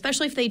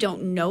 especially if they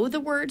don't know the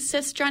word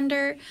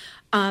cisgender,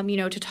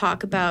 to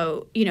talk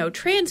about,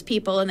 trans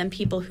people and then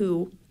people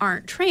who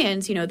aren't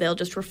trans, they'll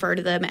just refer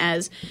to them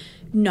as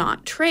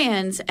not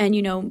trans.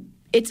 And,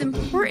 it's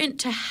important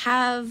to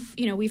have,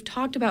 we've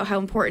talked about how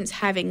important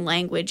having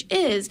language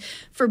is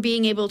for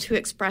being able to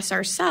express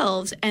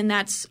ourselves, and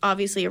that's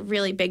obviously a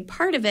really big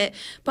part of it,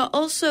 but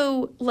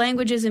also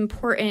language is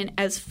important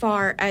as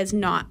far as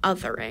not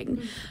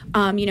othering.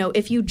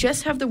 If you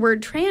just have the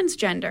word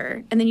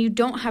transgender and then you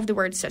don't have the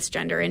word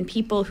cisgender, and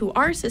people who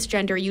are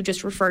cisgender you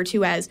just refer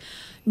to as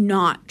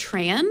not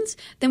trans,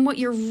 then what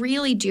you're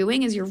really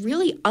doing is you're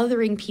really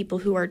othering people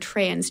who are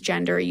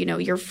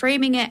transgender. You're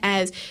framing it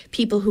as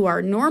people who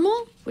are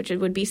normal, which it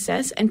would be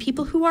cis, and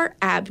people who are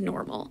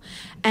abnormal.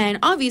 And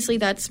obviously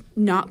that's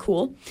not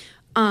cool.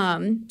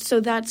 So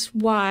that's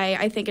why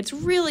I think it's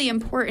really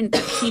important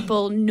that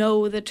people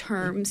know the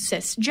term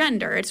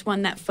cisgender. It's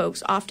one that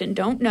folks often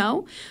don't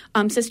know.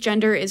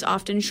 Cisgender is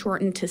often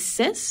shortened to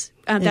cis.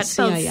 That's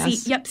spelled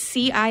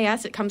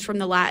CIS. It comes from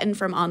the Latin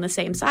from on the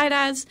same side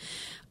as.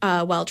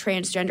 While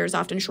transgender is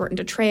often shortened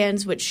to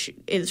trans, which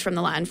is from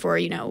the Latin for,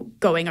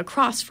 going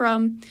across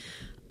from.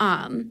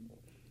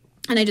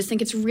 And I just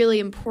think it's really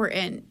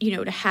important,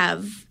 to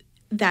have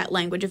that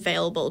language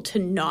available to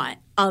not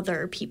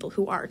other people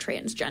who are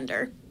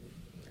transgender.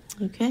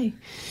 Okay.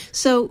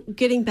 So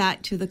getting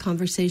back to the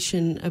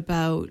conversation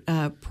about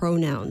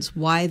pronouns,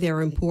 why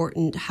they're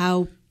important,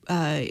 how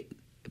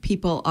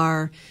people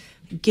are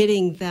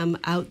getting them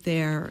out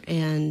there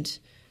and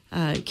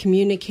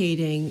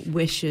communicating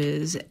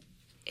wishes,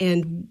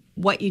 and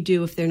what you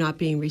do if they're not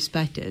being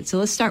respected. So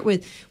let's start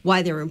with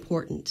why they're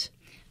important.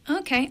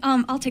 Okay,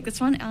 I'll take this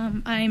one.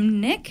 I'm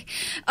Nick.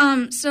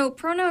 So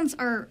pronouns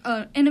are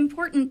an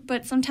important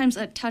but sometimes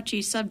a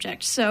touchy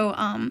subject. So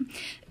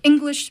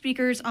English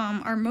speakers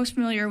are most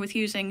familiar with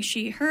using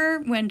she, her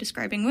when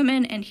describing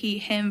women, and he,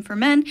 him for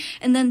men,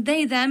 and then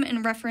they, them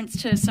in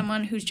reference to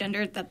someone whose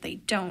gender that they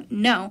don't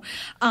know.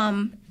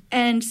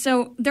 And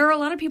so there are a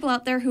lot of people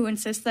out there who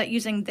insist that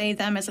using they,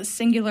 them as a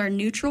singular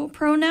neutral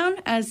pronoun,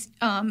 as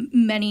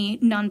many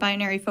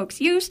non-binary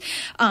folks use,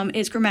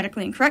 is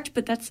grammatically incorrect,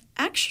 but that's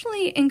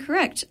actually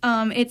incorrect.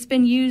 It's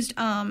been used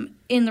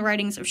in the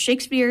writings of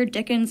Shakespeare,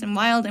 Dickens, and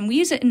Wilde, and we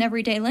use it in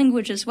everyday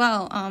language as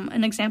well.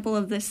 An example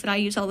of this that I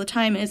use all the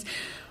time is,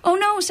 oh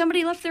no,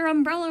 somebody left their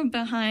umbrella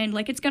behind,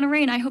 like it's going to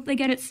rain, I hope they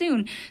get it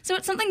soon. So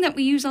it's something that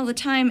we use all the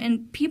time,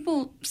 and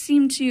people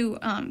seem to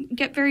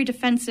get very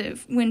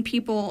defensive when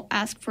people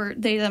ask for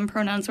they, them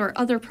pronouns or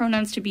other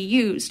pronouns to be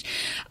used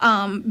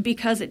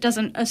because it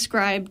doesn't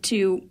ascribe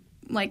to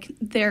like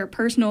their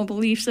personal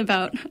beliefs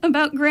about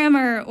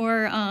grammar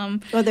or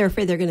they're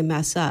afraid they're going to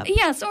mess up.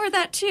 Yes, or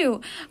that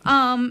too.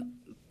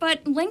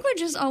 But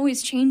language is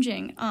always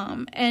changing,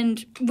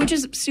 and which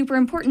is super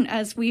important,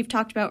 as we've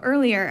talked about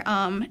earlier,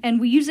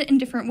 and we use it in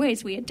different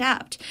ways. We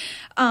adapt.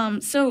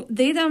 So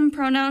they, them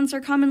pronouns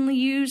are commonly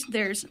used.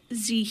 There's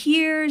sie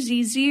here,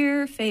 sie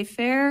zir, fey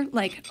fair,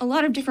 like a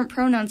lot of different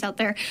pronouns out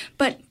there.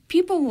 But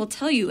people will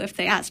tell you if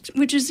they ask,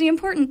 which is the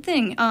important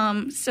thing.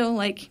 So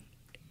like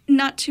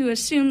not to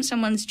assume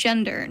someone's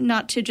gender,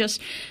 not to just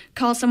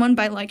call someone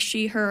by like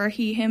she, her, or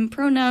he, him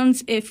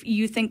pronouns if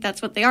you think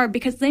that's what they are,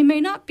 because they may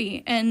not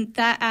be. And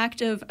that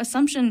act of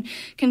assumption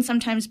can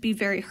sometimes be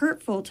very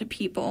hurtful to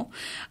people.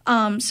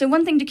 So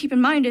one thing to keep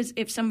in mind is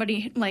if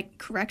somebody like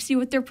corrects you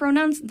with their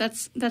pronouns,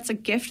 that's a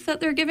gift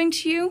that they're giving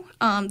to you.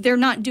 They're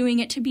not doing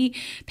it to be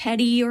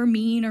petty or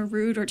mean or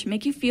rude or to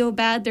make you feel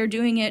bad. They're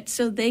doing it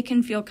so they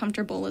can feel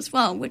comfortable as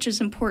well, which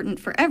is important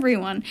for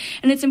everyone.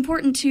 And it's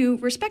important to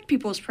respect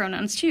people's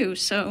pronouns too.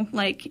 So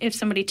like if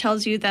somebody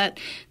tells you that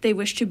they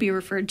wish to be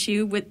referred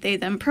to with they,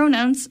 them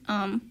pronouns,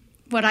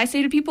 what I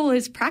say to people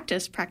is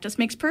practice. Practice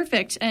makes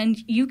perfect. And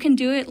you can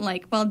do it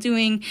like while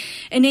doing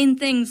inane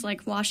things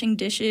like washing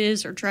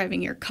dishes or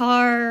driving your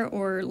car,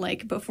 or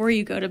like before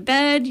you go to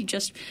bed, you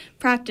just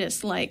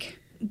practice like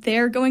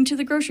they're going to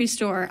the grocery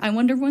store. I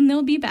wonder when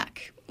they'll be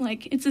back.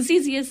 Like it's as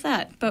easy as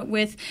that, but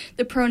with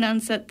the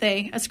pronouns that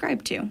they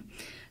ascribe to.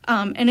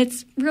 And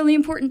it's really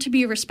important to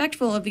be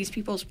respectful of these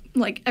people's,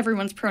 like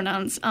everyone's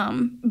pronouns,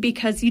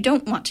 because you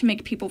don't want to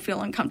make people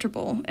feel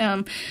uncomfortable.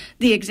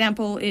 The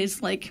example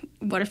is like,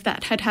 what if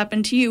that had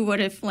happened to you?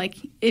 What if like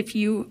if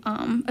you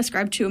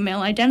ascribed to a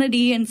male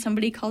identity and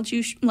somebody called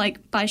you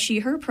like by she,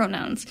 her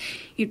pronouns?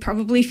 You'd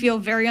probably feel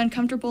very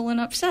uncomfortable and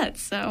upset.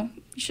 So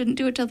you shouldn't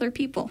do it to other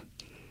people.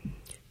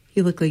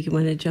 You look like you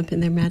want to jump in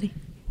there, Maddie.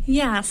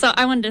 Yeah, so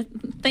I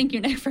wanted to thank you,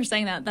 Nick, for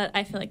saying that. That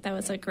I feel like that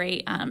was a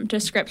great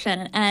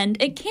description. And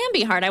it can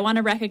be hard. I want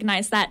to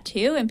recognize that,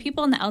 too. And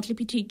people in the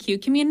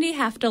LGBTQ community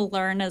have to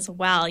learn as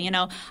well. You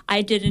know,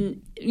 I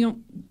didn't,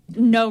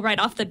 know right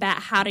off the bat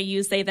how to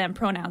use they, them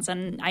pronouns.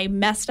 And I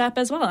messed up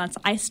as well. And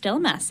I still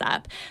mess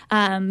up.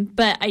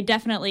 But I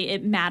definitely,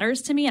 it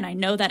matters to me. And I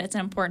know that it's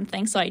an important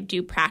thing. So I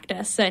do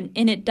practice. And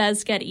it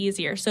does get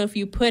easier. So if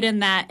you put in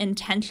that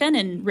intention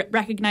and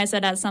recognize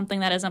it as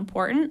something that is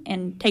important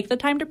and take the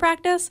time to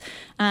practice,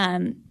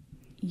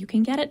 you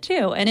can get it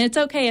too. And it's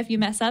okay if you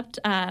mess up.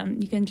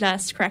 You can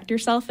just correct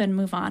yourself and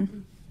move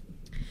on.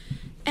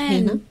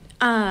 And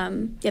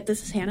yep,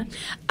 this is Hannah.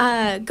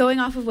 Going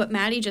off of what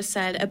Maddie just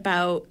said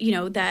about,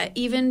 that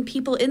even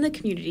people in the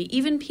community,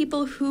 even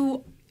people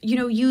who,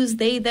 use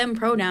they, them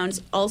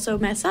pronouns also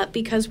mess up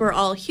because we're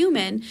all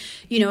human.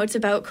 It's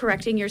about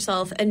correcting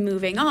yourself and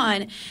moving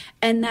on.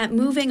 And that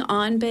moving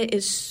on bit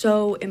is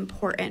so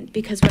important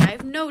because what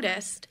I've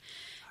noticed,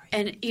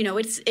 and,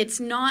 it's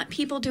not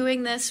people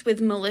doing this with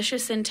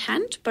malicious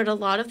intent, but a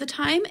lot of the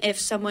time, if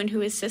someone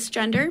who is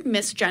cisgender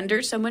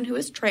misgenders someone who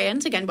is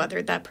trans, again,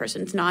 whether that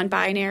person's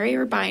non-binary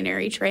or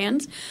binary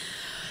trans,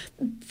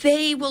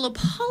 they will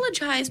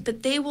apologize,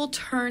 but they will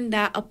turn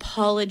that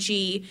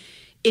apology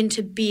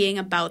into being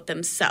about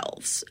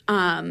themselves.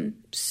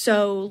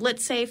 So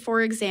let's say,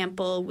 for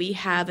example, we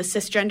have a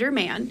cisgender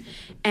man,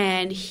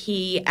 and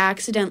he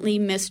accidentally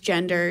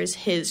misgenders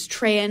his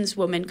trans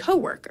woman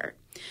coworker.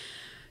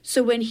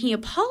 So when he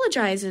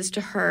apologizes to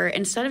her,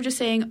 instead of just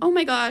saying, oh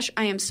my gosh,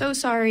 I am so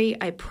sorry,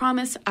 I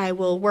promise I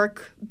will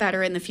work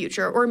better in the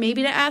future, or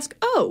maybe to ask,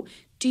 oh,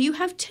 do you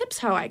have tips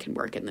how I can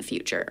work in the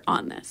future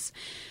on this?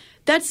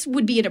 That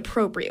would be an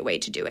appropriate way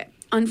to do it.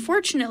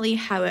 Unfortunately,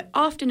 how it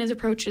often is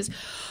approached is,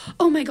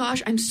 oh my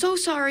gosh, I'm so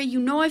sorry,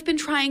 I've been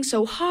trying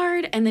so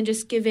hard, and then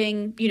just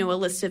giving, a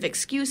list of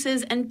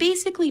excuses and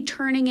basically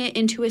turning it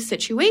into a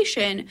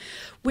situation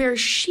where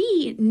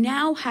she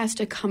now has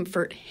to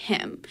comfort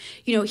him.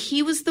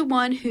 He was the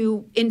one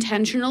who,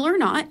 intentional or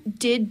not,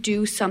 did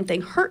do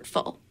something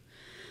hurtful.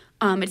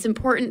 It's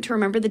important to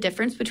remember the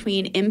difference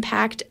between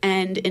impact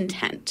and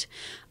intent.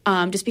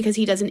 Just because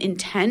he doesn't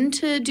intend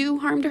to do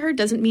harm to her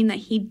doesn't mean that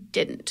he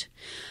didn't.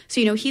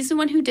 So, he's the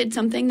one who did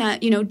something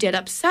that, did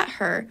upset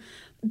her,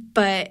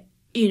 but,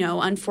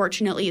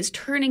 unfortunately is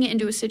turning it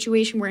into a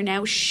situation where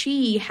now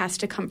she has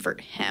to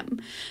comfort him.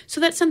 So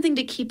that's something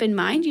to keep in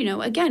mind.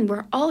 Again,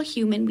 we're all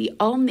human. We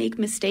all make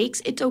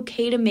mistakes. It's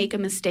okay to make a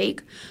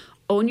mistake.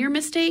 Own your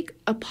mistake,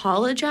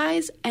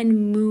 apologize,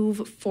 and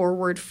move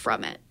forward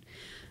from it.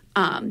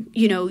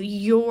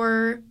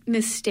 Your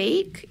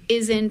mistake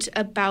isn't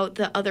about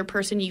the other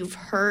person you've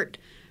hurt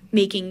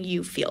making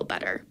you feel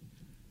better.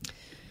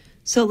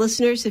 So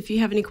listeners, if you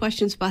have any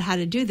questions about how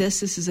to do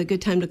this is a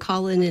good time to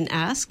call in and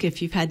ask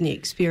if you've had any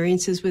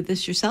experiences with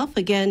this yourself.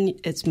 Again,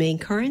 it's Maine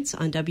Currents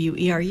on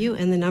WERU,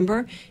 and the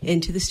number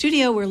into the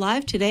studio we're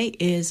live today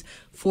is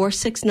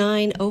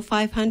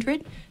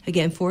 469-0500.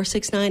 Again,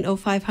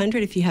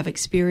 469-0500 if you have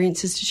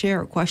experiences to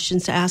share or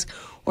questions to ask,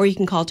 or you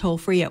can call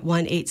toll-free at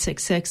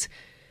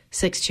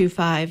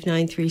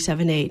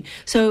 1-866-625-9378.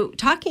 So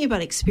talking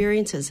about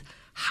experiences,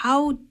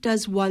 how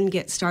does one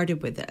get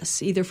started with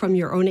this, either from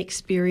your own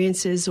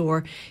experiences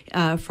or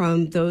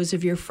from those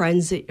of your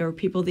friends or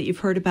people that you've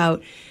heard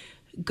about,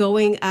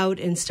 going out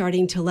and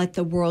starting to let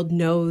the world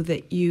know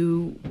that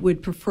you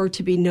would prefer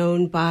to be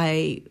known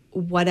by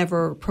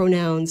whatever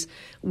pronouns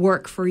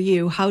work for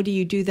you? How do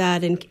you do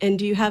that? And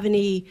do you have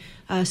any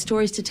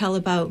stories to tell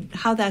about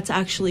how that's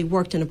actually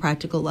worked on a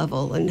practical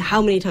level, and how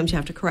many times you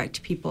have to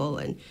correct people?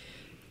 And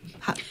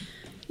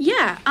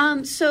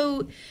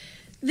so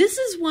this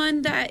is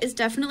one that is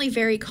definitely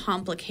very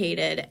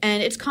complicated,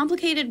 and it's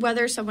complicated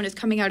whether someone is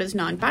coming out as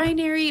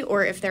non-binary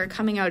or if they're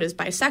coming out as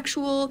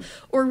bisexual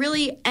or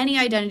really any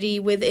identity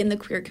within the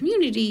queer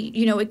community.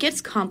 You know, it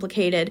gets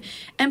complicated,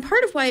 and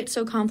part of why it's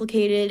so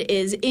complicated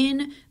is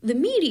in the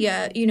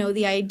media, you know,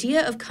 the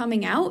idea of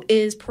coming out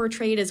is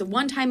portrayed as a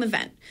one-time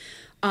event.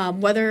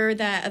 Whether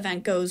that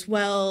event goes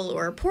well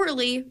or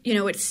poorly, you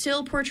know, it's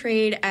still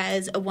portrayed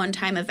as a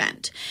one-time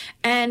event.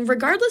 And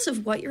regardless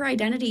of what your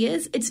identity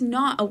is, it's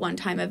not a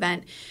one-time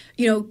event.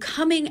 You know,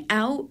 coming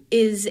out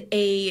is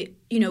a,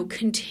 you know,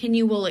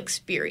 continual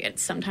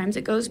experience. Sometimes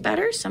it goes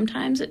better,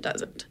 sometimes it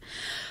doesn't.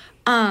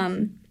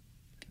 You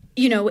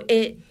know,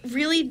 it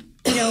really,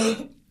 you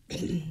know,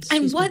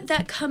 and what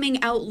that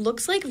coming out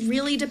looks like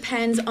really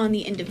depends on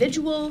the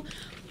individual,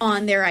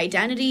 on their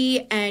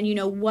identity, and, you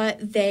know,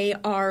 what they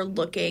are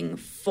looking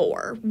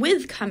for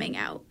with coming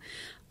out.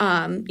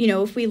 You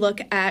know, if we look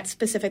at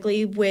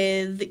specifically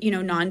with, you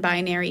know,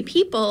 non-binary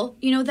people,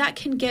 you know, that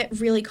can get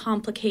really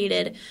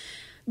complicated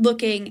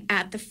looking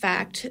at the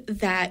fact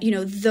that, you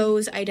know,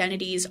 those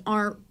identities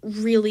aren't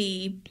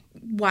really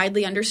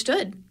widely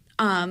understood.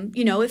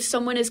 You know, if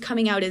someone is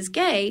coming out as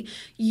gay,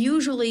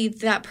 usually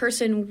that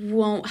person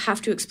won't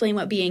have to explain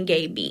what being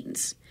gay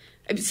means.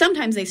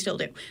 Sometimes they still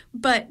do.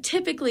 But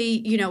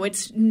typically, you know,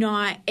 it's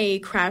not a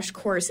crash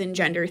course in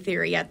gender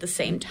theory at the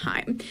same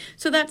time.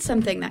 So that's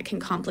something that can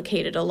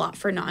complicate it a lot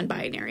for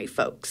non-binary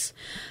folks.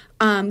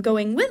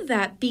 Going with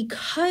that,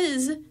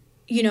 because,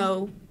 you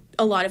know,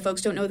 a lot of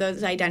folks don't know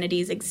those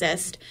identities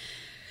exist,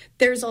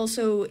 there's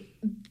also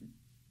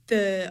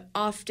the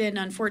often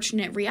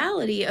unfortunate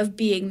reality of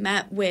being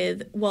met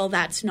with, well,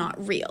 that's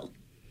not real.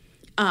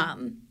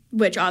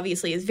 Which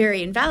obviously is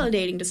very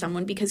invalidating to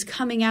someone because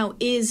coming out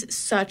is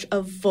such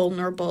a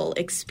vulnerable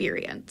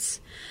experience.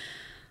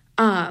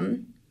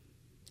 And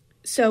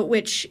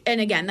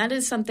again, that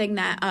is something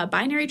that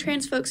binary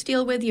trans folks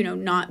deal with, you know,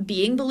 not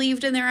being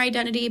believed in their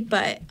identity,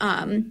 but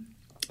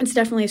it's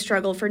definitely a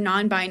struggle for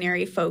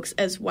non-binary folks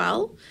as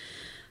well.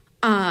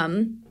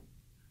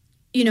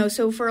 You know,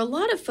 so for a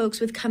lot of folks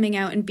with coming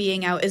out and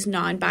being out as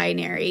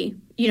non-binary,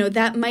 you know,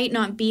 that might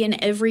not be in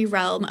every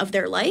realm of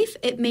their life.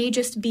 It may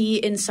just be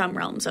in some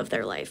realms of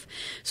their life.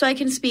 So I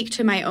can speak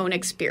to my own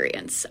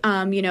experience.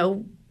 You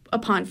know,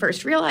 upon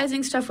first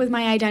realizing stuff with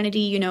my identity,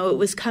 you know, it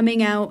was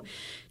coming out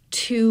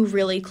to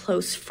really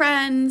close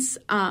friends,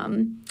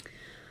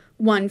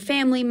 one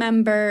family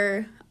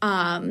member.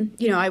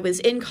 You know, I was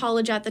in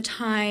college at the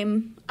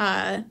time.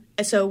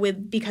 So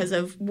because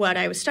of what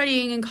I was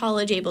studying in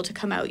college, able to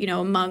come out, you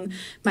know, among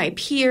my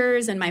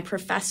peers and my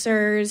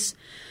professors,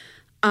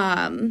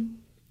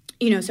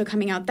 you know, so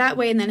coming out that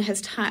way. And then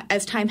as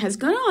time has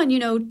gone on, you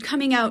know,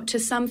 coming out to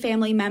some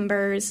family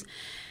members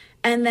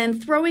and then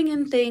throwing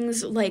in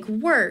things like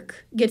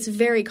work gets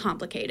very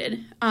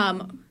complicated,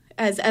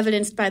 as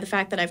evidenced by the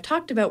fact that I've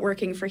talked about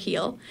working for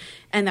HEAL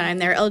and that I'm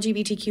their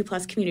LGBTQ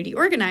plus community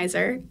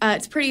organizer.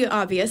 It's pretty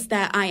obvious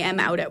that I am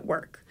out at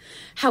work.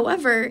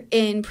 However,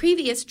 in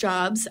previous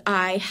jobs,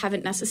 I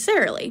haven't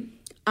necessarily.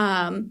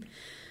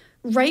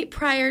 Right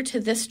prior to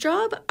this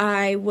job,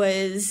 I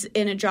was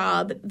in a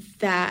job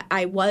that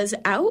I was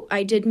out.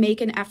 I did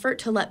make an effort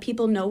to let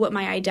people know what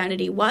my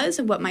identity was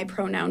and what my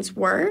pronouns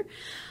were.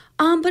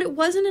 But it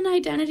wasn't an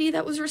identity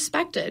that was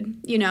respected.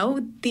 You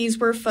know, these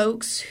were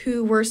folks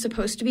who were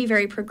supposed to be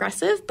very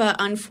progressive, but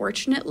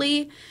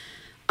unfortunately,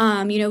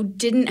 you know,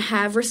 didn't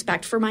have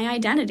respect for my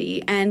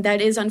identity. And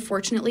that is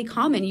unfortunately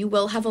common. You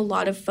will have a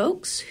lot of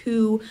folks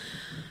who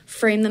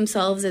frame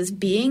themselves as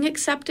being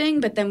accepting,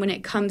 but then when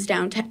it comes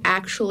down to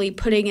actually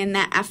putting in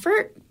that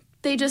effort,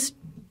 they just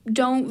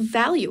don't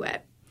value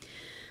it.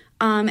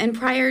 And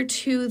prior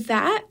to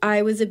that,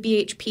 I was a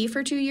BHP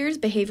for 2 years,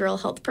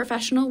 behavioral health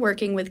professional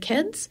working with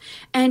kids.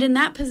 And in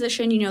that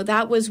position, you know,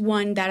 that was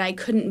one that I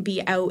couldn't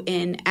be out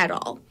in at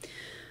all.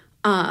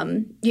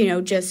 You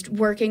know, just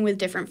working with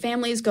different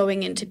families,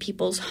 going into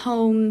people's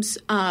homes,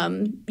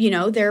 you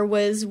know, there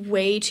was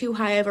way too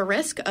high of a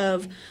risk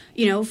of,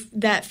 you know,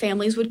 that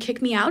families would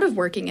kick me out of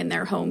working in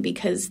their home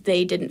because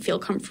they didn't feel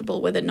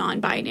comfortable with a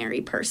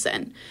non-binary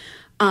person.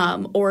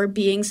 or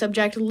being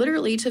subject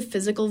literally to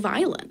physical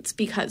violence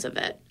because of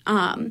it.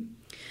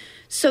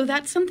 So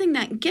that's something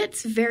that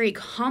gets very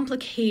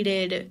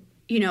complicated,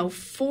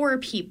 for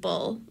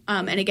people.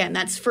 And again,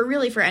 that's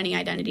for any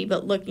identity,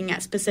 but looking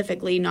at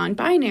specifically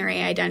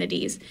non-binary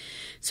identities.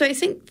 So I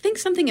think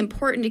something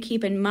important to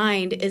keep in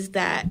mind is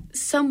that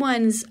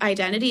someone's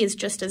identity is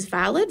just as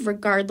valid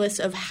regardless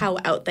of how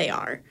out they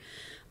are.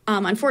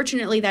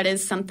 Unfortunately, that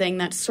is something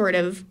that's sort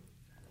of,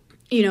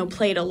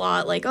 played a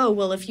lot like, oh,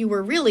 well, if you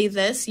were really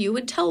this, you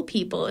would tell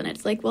people. And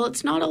it's like, well,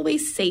 it's not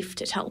always safe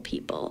to tell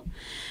people.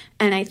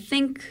 And I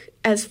think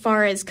as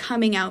far as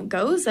coming out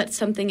goes, that's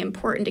something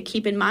important to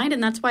keep in mind.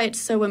 And that's why it's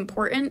so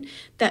important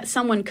that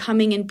someone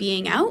coming and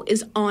being out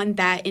is on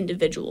that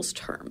individual's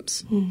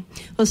terms. Well,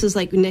 this is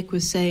like Nick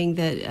was saying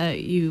that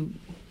you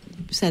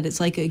said it's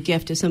like a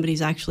gift if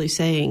somebody's actually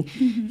saying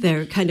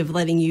they're kind of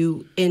letting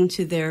you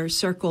into their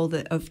circle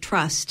of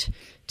trust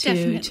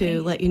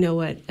to let you know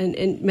what.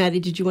 And Maddie,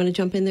 did you want to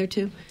jump in there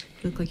too?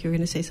 You look like you were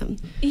going to say something.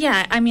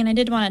 Yeah, I mean, I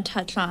did want to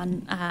touch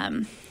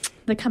on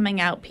the coming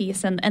out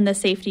piece and the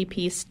safety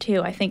piece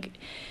too. I think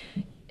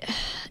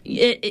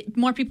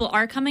more people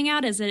are coming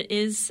out as it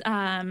is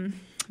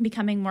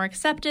becoming more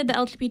accepted, the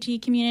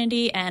LGBT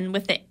community, and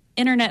with the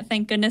internet,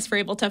 thank goodness, we're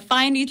able to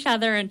find each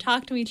other and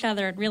talk to each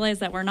other and realize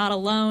that we're not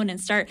alone and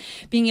start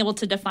being able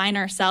to define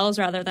ourselves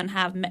rather than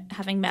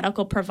having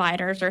medical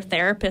providers or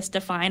therapists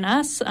define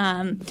us.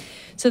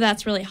 So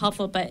that's really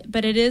helpful,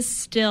 but it is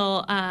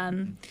still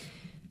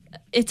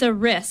it's a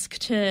risk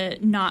to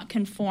not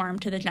conform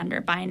to the gender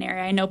binary.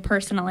 I know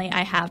personally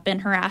I have been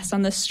harassed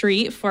on the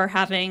street for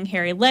having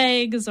hairy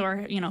legs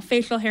or,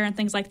 facial hair and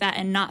things like that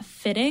and not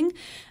fitting.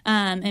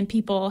 And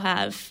people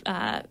have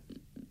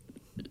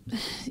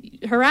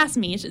harassed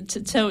me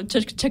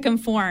to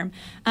conform.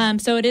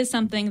 So it is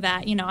something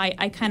that,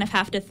 I kind of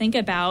have to think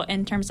about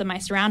in terms of my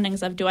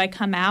surroundings of, do I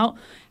come out?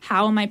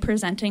 How am I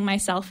presenting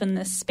myself in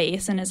this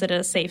space? And is it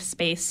a safe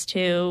space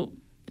to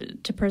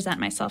present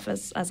myself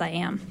as I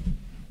am?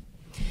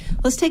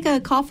 Let's take a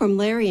call from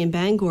Larry in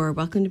Bangor.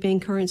 Welcome to Maine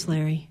Currents,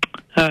 Larry.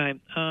 Hi.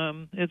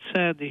 It's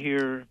sad to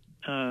hear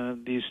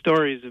these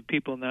stories of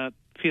people not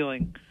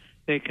feeling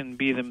they can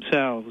be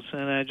themselves.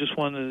 And I just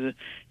wanted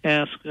to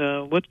ask,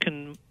 what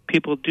can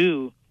people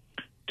do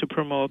to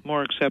promote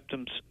more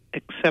acceptance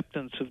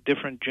of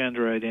different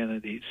gender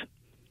identities?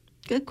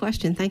 Good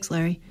question. Thanks,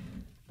 Larry.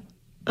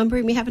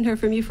 Umbry, we haven't heard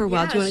from you for a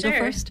while. Do you want to go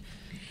first?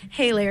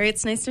 Hey, Larry.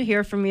 It's nice to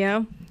hear from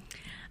you.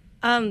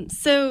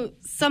 So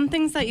some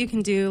things that you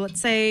can do, let's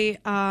say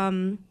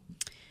in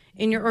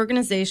your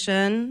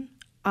organization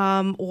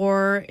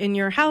or in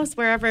your house,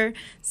 wherever.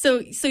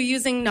 So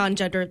using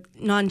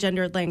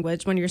non-gendered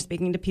language when you're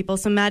speaking to people.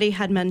 So Maddie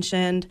had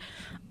mentioned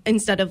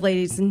instead of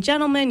ladies and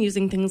gentlemen,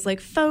 using things like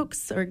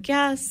folks or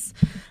guests.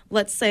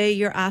 Let's say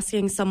you're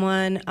asking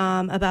someone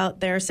about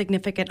their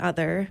significant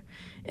other.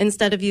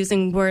 Instead of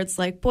using words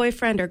like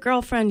boyfriend or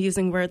girlfriend,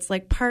 using words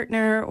like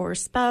partner or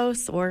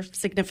spouse or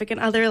significant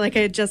other, like I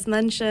had just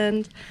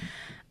mentioned.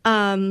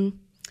 And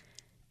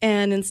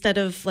instead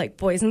of like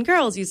boys and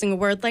girls, using a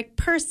word like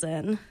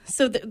person.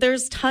 So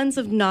there's tons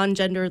of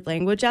non-gendered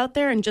language out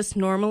there, and just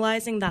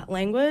normalizing that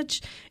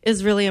language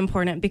is really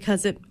important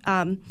because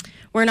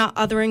we're not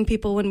othering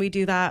people when we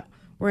do that.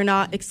 We're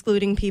not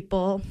excluding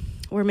people.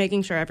 We're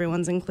making sure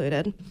everyone's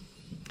included.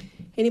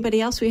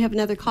 Anybody else? We have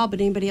another call, but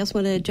anybody else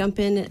want to jump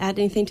in and add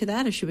anything to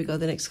that, or should we go to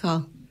the next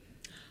call?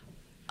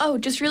 Oh,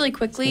 just really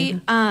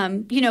quickly,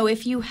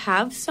 if you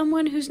have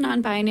someone who's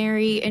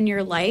non-binary in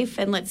your life,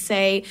 and let's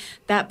say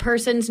that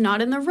person's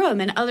not in the room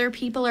and other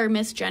people are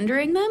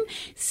misgendering them,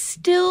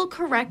 still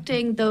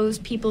correcting those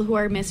people who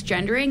are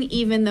misgendering,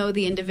 even though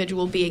the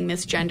individual being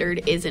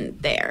misgendered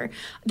isn't there.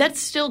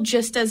 That's still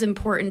just as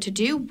important to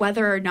do,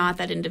 whether or not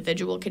that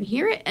individual can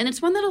hear it. And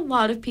it's one that a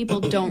lot of people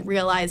don't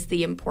realize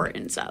the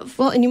importance of.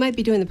 Well, and you might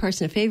be doing the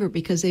person a favor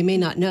because they may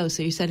not know,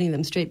 so you're setting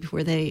them straight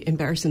before they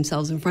embarrass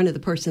themselves in front of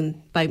the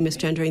person by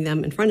misgendering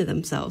them in front of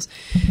themselves.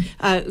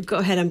 Go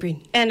ahead,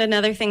 Umbry. And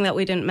another thing that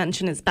we didn't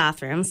mention is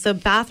bathrooms. So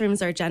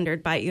bathrooms are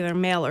gendered by either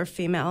male or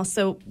female.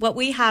 So what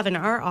we have in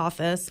our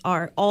office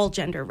are all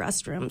gender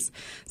restrooms.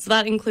 So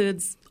that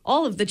includes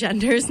all of the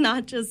genders,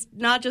 not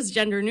just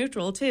gender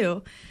neutral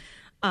too.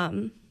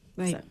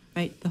 Right.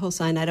 The whole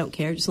sign, I don't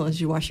care, just as long as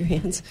you wash your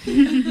hands.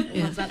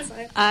 Yeah. Love that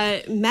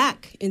sign.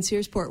 Mac in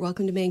Searsport,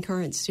 welcome to Maine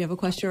Currents. Do you have a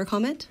question or a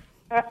comment?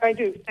 I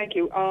do, thank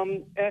you.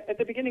 At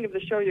the beginning of the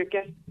show, your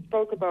guest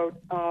spoke about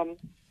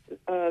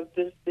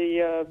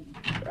the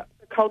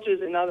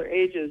cultures in other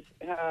ages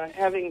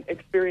having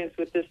experience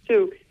with this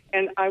too,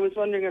 and I was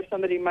wondering if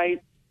somebody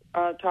might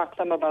talk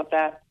some about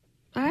that.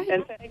 All right.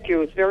 And thank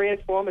you. It's very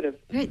informative.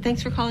 Great.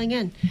 Thanks for calling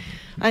in.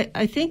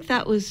 I think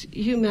that was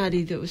you,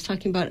 Maddie, that was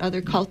talking about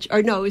other culture.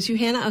 Or no, it was you,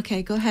 Hannah?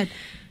 Okay, go ahead.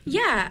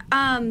 Yeah.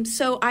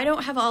 So I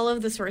don't have all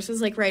of the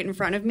sources right in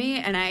front of me,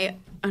 and I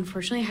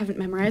unfortunately haven't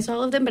memorized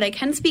all of them, but I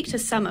can speak to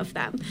some of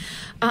them.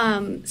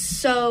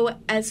 So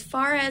as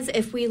far as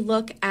if we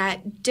look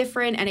at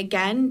different, and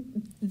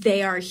again,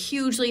 they are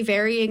hugely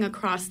varying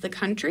across the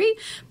country,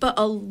 but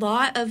a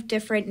lot of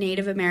different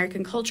Native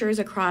American cultures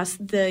across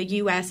the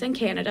U.S. and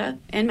Canada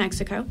and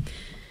Mexico,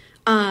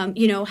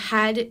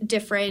 had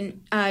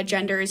different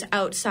genders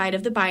outside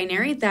of the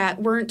binary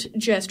that weren't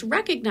just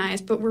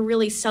recognized, but were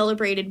really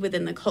celebrated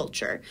within the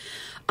culture.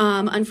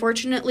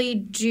 Unfortunately,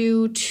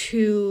 due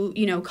to,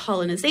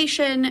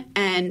 colonization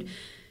and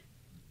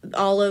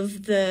all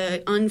of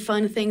the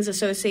unfun things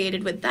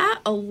associated with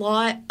that, a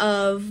lot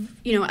of,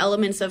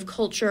 elements of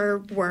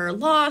culture were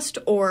lost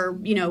or,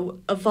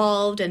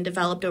 evolved and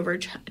developed over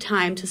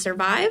time to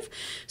survive.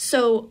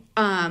 So,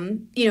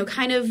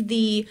 kind of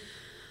the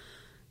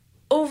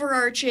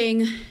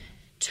overarching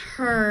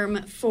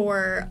term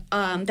for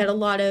that a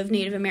lot of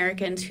Native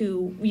Americans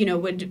who,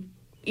 would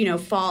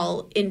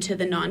fall into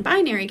the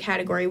non-binary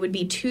category would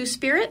be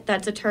two-spirit.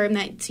 That's a term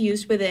that's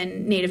used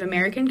within Native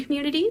American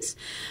communities.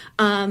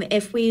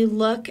 If we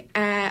look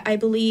at, I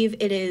believe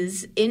it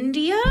is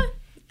India.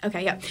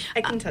 Okay, yeah.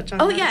 I can touch on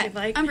that if you'd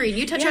like. Umbreen,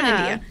 you touch on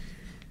India.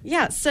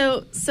 Yeah,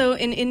 so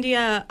in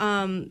India,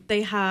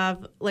 they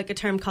have like a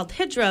term called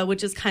Hijra,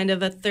 which is kind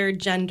of a third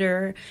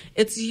gender.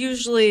 It's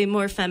usually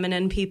more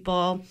feminine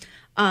people,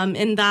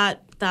 and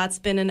that's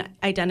been an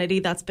identity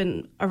that's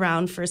been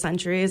around for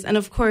centuries. And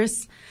of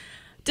course,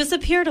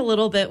 disappeared a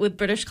little bit with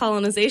British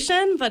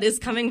colonization, but is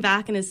coming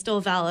back and is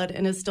still valid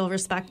and is still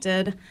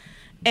respected.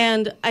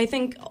 And I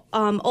think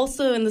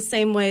also in the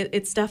same way,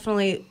 it's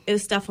definitely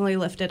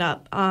lifted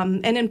up.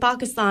 And in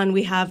Pakistan,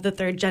 we have the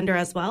third gender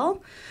as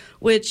well,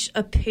 which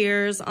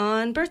appears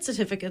on birth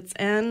certificates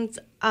and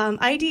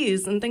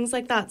IDs and things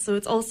like that. So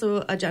it's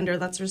also a gender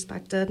that's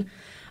respected.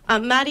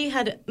 Maddie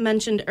had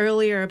mentioned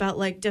earlier about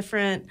like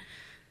different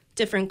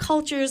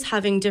cultures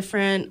having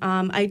different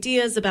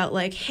ideas about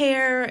like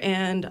hair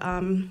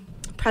and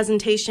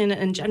presentation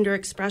and gender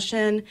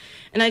expression.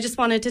 And I just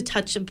wanted to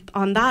touch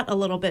on that a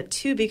little bit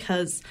too,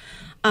 because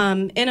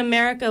in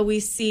America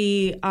we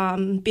see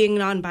being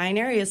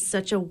non-binary is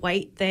such a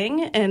white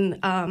thing,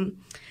 and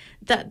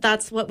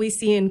that's what we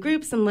see in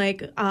groups, and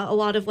like a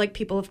lot of like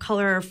people of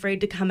color are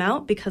afraid to come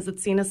out because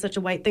it's seen as such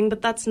a white thing,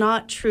 but that's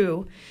not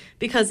true,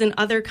 because in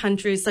other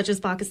countries such as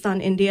Pakistan,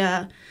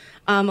 India,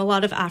 a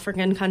lot of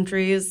African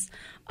countries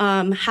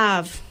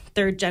have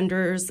third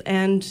genders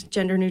and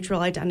gender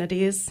neutral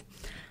identities.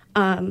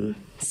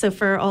 So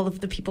for all of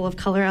the people of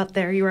color out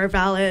there, you are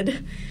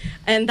valid.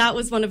 And that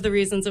was one of the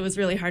reasons it was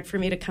really hard for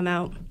me to come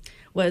out,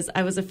 was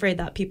I was afraid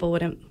that people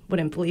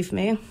wouldn't believe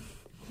me.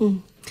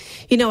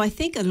 I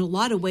think in a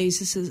lot of ways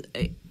this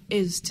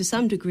is to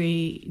some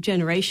degree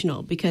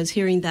generational, because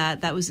hearing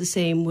that was the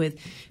same with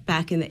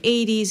back in the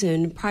 80s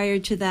and prior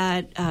to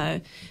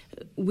that.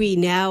 We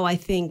now, I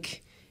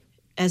think,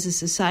 as a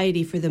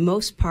society, for the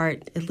most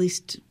part, at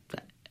least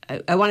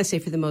I want to say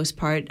for the most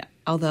part,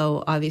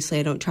 although obviously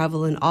I don't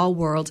travel in all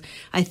worlds,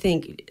 I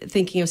think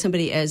thinking of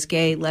somebody as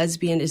gay,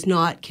 lesbian is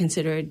not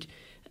considered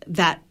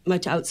that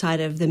much outside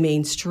of the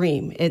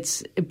mainstream.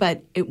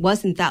 But it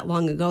wasn't that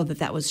long ago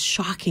that was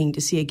shocking to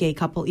see a gay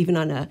couple, even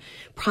on a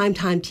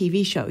primetime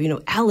TV show.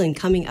 Ellen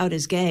coming out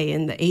as gay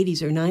in the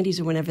 80s or 90s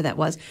or whenever that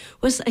was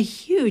a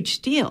huge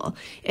deal.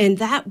 And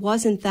that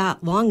wasn't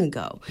that long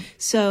ago.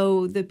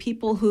 So the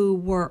people who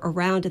were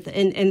around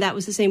and that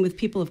was the same with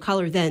people of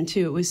color then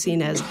too. It was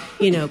seen as,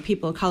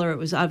 people of color, it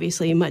was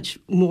obviously much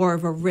more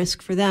of a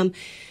risk for them.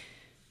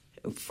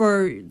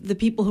 For the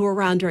people who were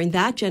around during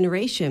that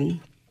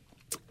generation,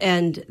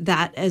 and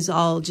that as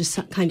all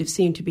just kind of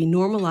seemed to be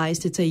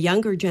normalized, it's a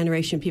younger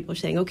generation. People are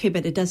saying, okay,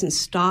 but it doesn't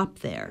stop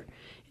there.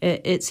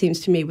 It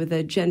seems to me with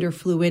the gender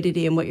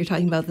fluidity and what you're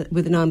talking about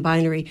with the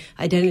non-binary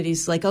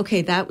identities, like,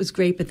 okay, that was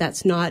great, but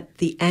that's not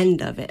the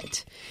end of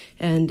it.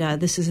 And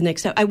this is the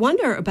next step. I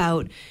wonder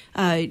about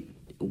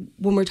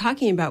when we're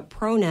talking about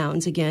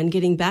pronouns, again,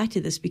 getting back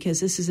to this,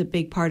 because this is a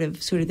big part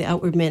of sort of the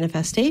outward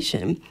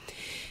manifestation.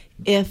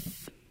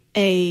 If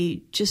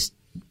a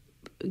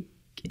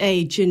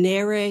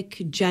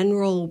generic,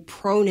 general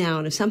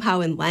pronoun, if somehow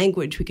in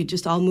language we could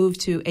just all move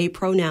to a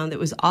pronoun that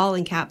was all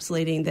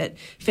encapsulating, that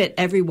fit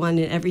everyone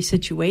in every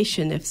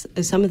situation, if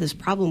some of this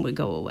problem would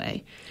go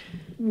away.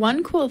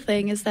 One cool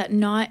thing is that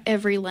not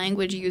every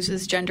language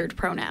uses gendered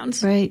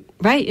pronouns. Right.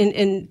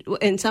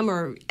 And some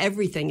are,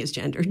 everything is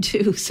gendered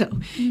too. So,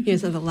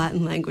 so the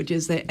Latin language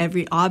is that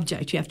every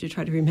object, you have to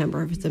try to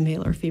remember if it's a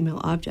male or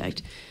female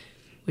object,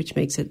 which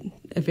makes it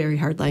a very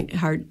hard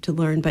to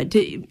learn. But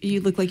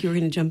you look like you were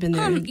going to jump in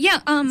there.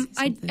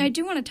 I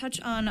do want to touch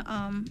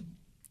on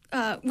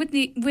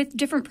with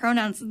different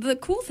pronouns. The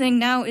cool thing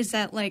now is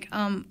that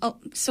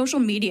social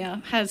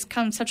media has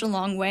come such a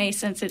long way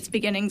since its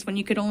beginnings, when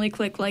you could only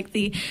click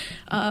the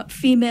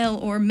female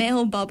or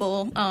male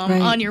bubble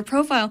on your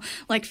profile.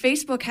 Like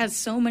Facebook has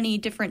so many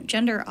different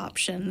gender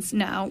options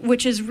now,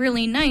 which is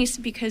really nice,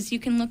 because you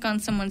can look on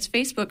someone's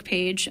Facebook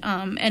page,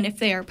 and if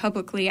they are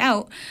publicly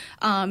out,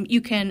 you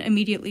can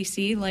immediately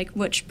see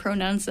which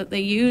pronouns that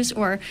they use.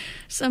 Or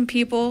some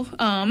people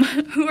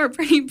who are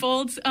pretty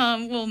bold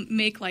will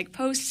make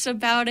posts posts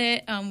about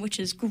it, which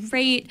is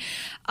great.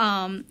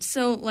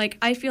 So, like,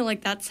 I feel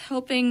like that's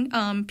helping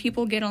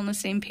people get on the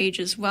same page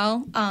as well.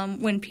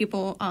 When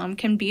people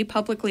can be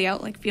publicly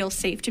out, like, feel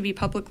safe to be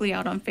publicly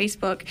out on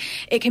Facebook,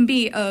 it can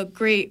be a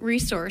great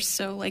resource.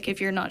 So, like,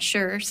 if you're not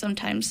sure,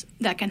 sometimes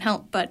that can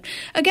help. But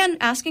again,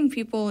 asking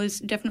people is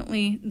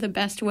definitely the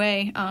best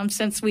way,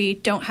 since we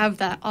don't have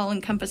that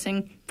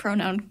all-encompassing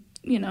pronoun,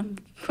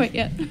 quite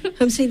yet.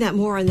 I'm seeing that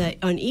more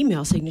on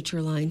email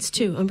signature lines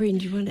too. Umbreen,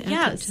 do you want to add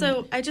that?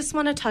 So I just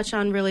want to touch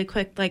on really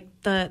quick, like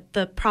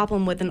the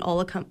problem with an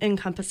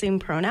all-encompassing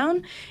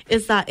pronoun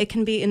is that it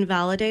can be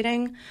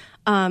invalidating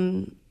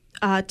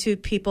to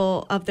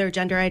people of their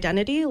gender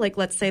identity. Like,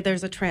 let's say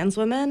there's a trans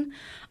woman.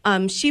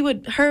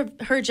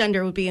 Her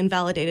gender would be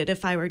invalidated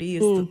if I were to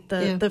use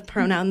the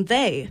pronoun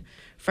they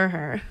for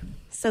her.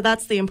 So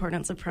that's the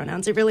importance of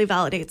pronouns. It really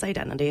validates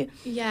identity.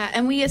 Yeah,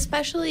 and we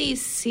especially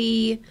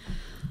see,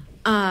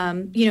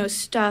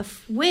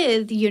 stuff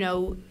with,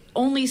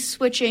 only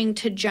switching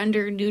to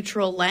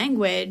gender-neutral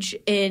language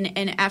in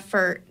an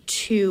effort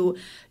to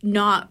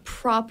not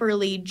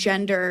properly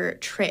gender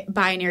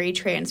binary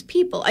trans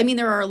people. I mean,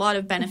 there are a lot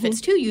of benefits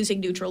to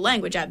using neutral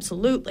language,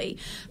 absolutely.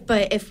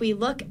 But if we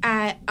look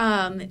at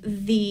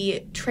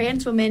the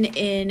trans woman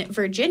in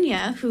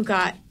Virginia who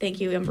got, thank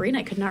you, Umbreen,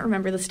 I could not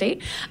remember the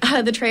state,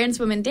 the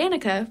trans woman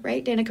Danica,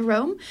 right, Danica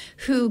Rome,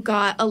 who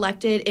got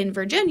elected in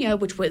Virginia,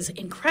 which was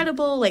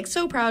incredible, like,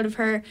 so proud of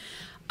her.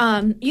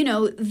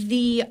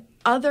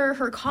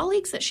 Her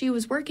colleagues that she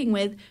was working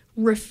with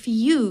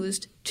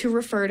refused to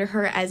refer to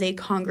her as a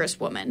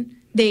congresswoman.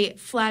 They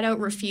flat out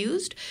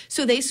refused.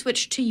 So they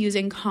switched to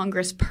using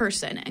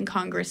congressperson and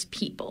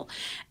congresspeople.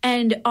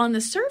 And on the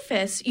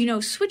surface,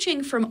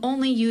 switching from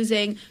only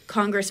using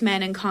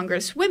congressmen and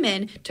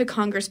congresswomen to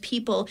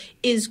congresspeople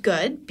is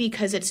good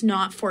because it's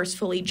not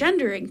forcefully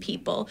gendering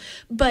people.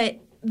 But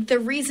the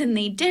reason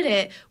they did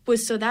it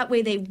was so that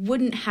way they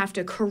wouldn't have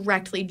to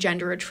correctly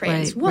gender a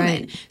trans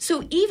woman. Right.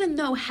 So even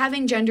though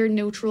having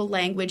gender-neutral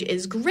language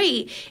is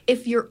great,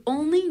 if you're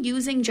only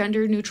using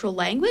gender-neutral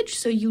language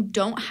so you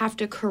don't have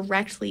to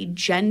correctly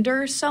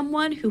gender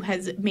someone who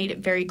has made it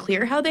very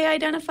clear how they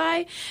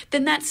identify,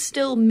 then that's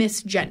still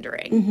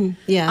misgendering. Mm-hmm.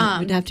 Yeah, it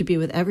would have to be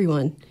with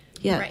everyone.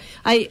 Yeah,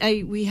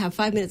 right. We have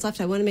 5 minutes left.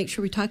 I want to make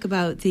sure we talk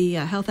about the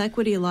Health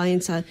Equity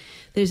Alliance.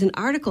 There's an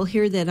article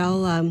here that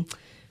I'll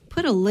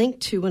put a link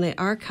to when I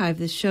archive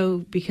this show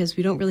because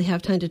we don't really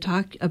have time to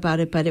talk about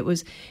it, but it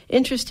was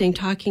interesting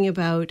talking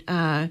about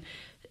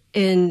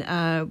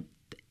in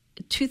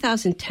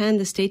 2010,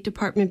 the State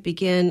Department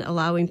began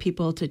allowing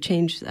people to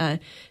change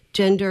their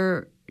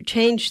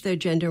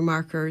gender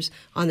markers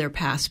on their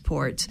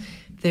passports.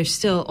 There's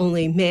still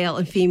only male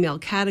and female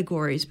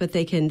categories, but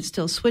they can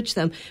still switch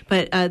them.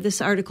 But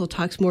this article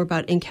talks more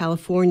about in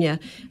California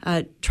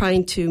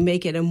trying to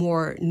make it a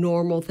more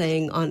normal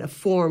thing on a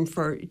form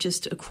for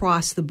just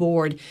across the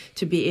board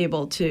to be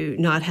able to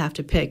not have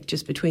to pick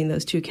just between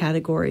those two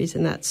categories.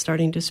 And that's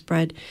starting to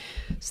spread.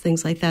 So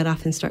things like that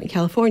often start in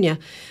California.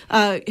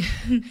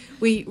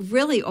 We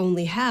really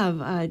only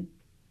have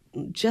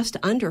just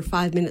under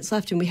 5 minutes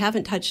left, and we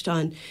haven't touched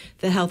on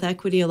the Health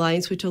Equity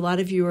Alliance, which a lot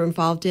of you are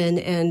involved in.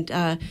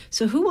 And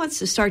so who wants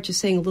to start just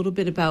saying a little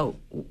bit about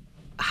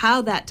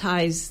how that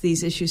ties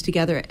these issues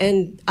together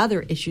and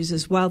other issues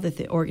as well that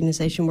the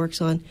organization works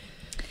on?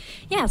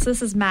 Yeah, so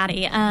this is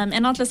Maddie,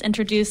 and I'll just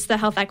introduce the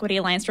Health Equity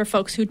Alliance for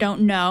folks who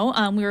don't know.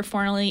 We were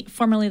formerly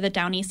the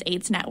Down East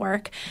AIDS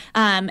Network,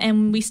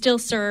 and we still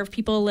serve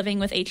people living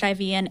with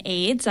HIV and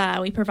AIDS.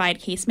 We provide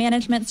case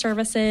management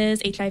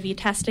services, HIV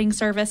testing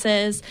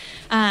services.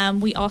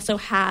 We also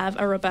have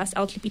a robust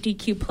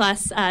LGBTQ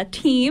plus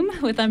team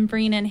with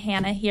Umbreen and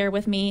Hannah here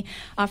with me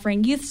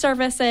offering youth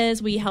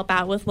services. We help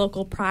out with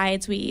local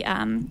prides. We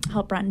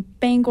help run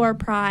Bangor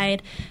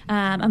Pride,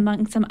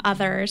 among some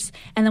others.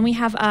 And then we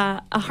have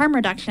a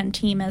harm reduction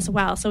team as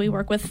well. So we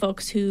work with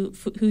folks who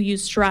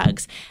use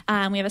drugs.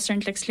 We have a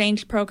syringe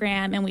exchange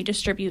program, and we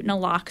distribute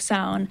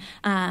naloxone.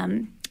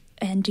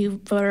 And do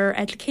voter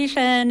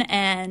education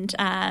and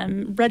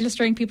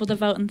registering people to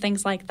vote and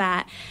things like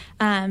that.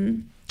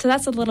 So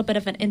that's a little bit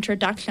of an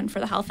introduction for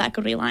the Health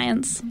Equity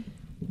Alliance.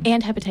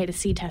 And hepatitis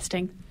C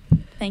testing.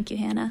 Thank you,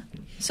 Hannah.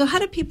 So how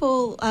do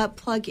people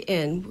plug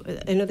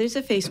in? I know there's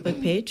a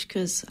Facebook page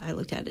because I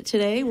looked at it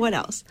today. What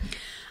else?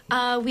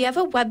 We have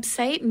a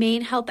website,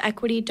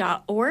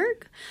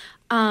 mainhealthequity.org.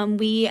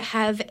 We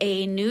have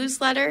a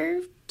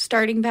newsletter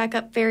starting back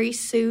up very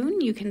soon.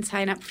 You can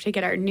sign up to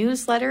get our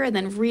newsletter and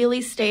then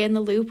really stay in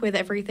the loop with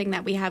everything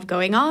that we have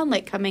going on,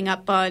 like coming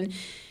up on,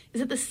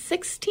 is it the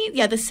 16th?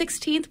 Yeah, the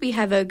 16th, we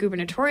have a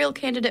gubernatorial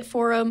candidate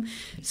forum.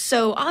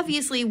 So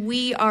obviously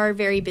we are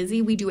very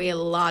busy. We do a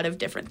lot of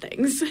different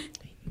things.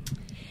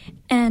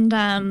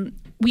 And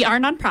We are a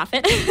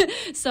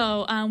nonprofit,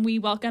 so we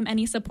welcome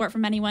any support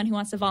from anyone who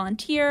wants to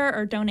volunteer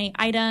or donate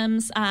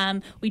items.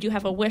 We do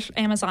have a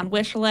Amazon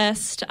wish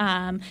list,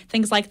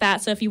 things like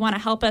that. So if you want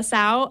to help us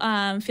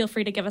out, feel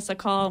free to give us a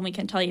call and we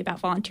can tell you about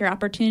volunteer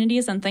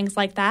opportunities and things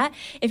like that.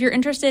 If you're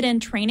interested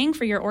in training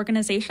for your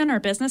organization or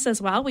business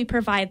as well, we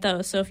provide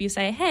those. So if you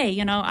say, hey,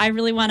 I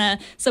really want to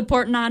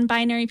support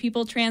non-binary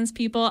people, trans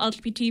people,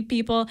 LGBT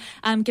people,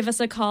 give us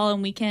a call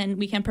and we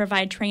can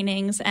provide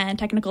trainings and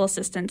technical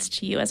assistance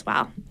to you as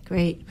well.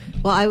 Great.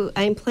 Well,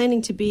 I'm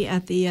planning to be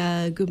at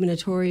the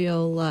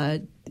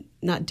gubernatorial,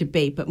 not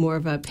debate, but more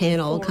of a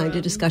panel kind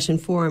of discussion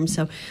forum.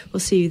 So we'll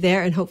see you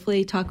there and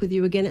hopefully talk with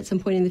you again at some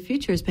point in the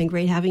future. It's been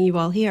great having you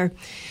all here.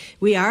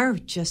 We are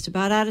just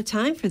about out of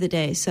time for the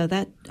day, so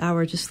that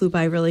hour just flew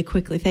by really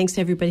quickly. Thanks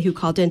to everybody who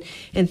called in,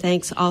 and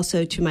thanks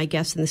also to my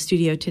guests in the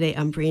studio today,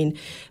 Umbreen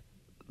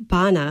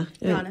Rana,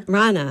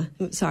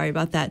 sorry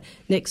about that.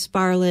 Nick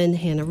Sparlin,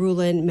 Hannah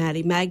Rulin,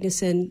 Maddie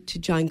Magnuson, to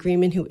John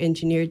Greenman, who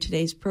engineered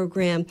today's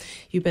program.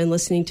 You've been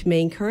listening to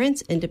Maine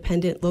Currents,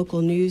 independent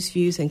local news,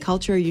 views, and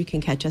culture. You can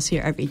catch us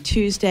here every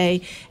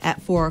Tuesday at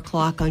 4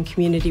 o'clock on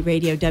Community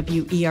Radio,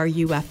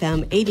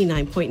 WERU-FM,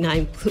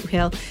 89.9 Blue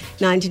Hill,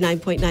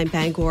 99.9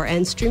 Bangor,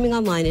 and streaming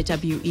online at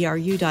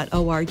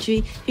weru.org.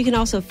 You can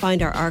also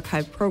find our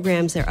archived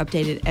programs. They're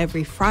updated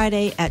every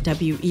Friday at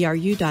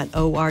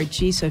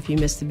weru.org. So if you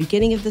missed the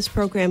beginning of this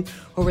program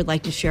or would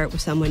like to share it with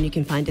someone, you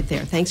can find it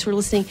there. Thanks for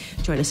listening.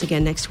 Join us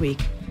again next week.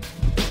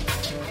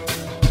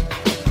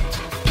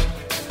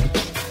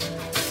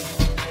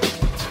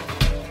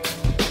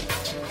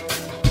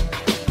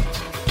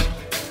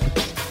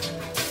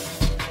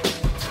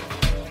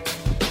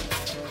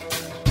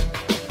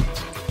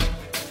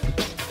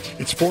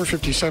 It's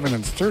 4:57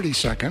 and 30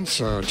 seconds.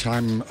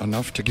 Time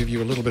enough to give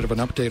you a little bit of an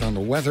update on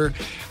the weather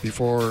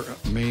before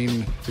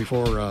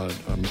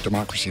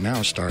Democracy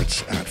Now!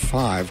 Starts at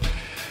 5.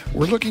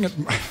 We're looking at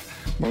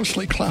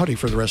mostly cloudy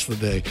for the rest of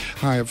the day.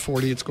 High of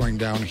 40. It's going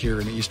down here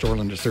in East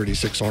Orland to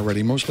 36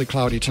 already. Mostly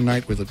cloudy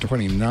tonight with a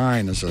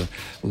 29 as a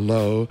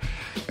low.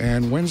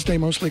 And Wednesday,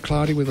 mostly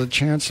cloudy with a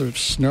chance of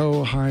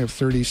snow. High of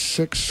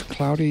 36.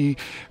 Cloudy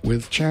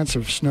with chance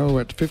of snow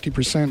at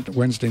 50%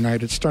 Wednesday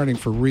night. It's starting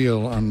for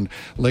real on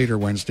later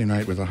Wednesday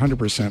night with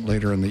 100%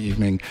 later in the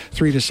evening.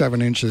 3 to 7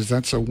 inches.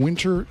 That's a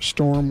winter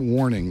storm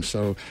warning.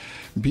 So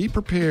be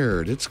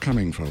prepared. It's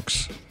coming,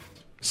 folks.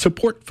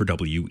 Support for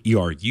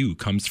WERU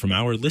comes from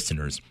our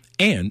listeners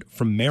and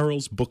from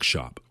Merrill's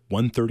Bookshop,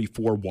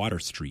 134 Water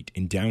Street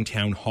in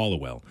downtown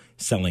Hollowell,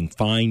 selling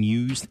fine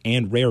used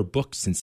and rare books since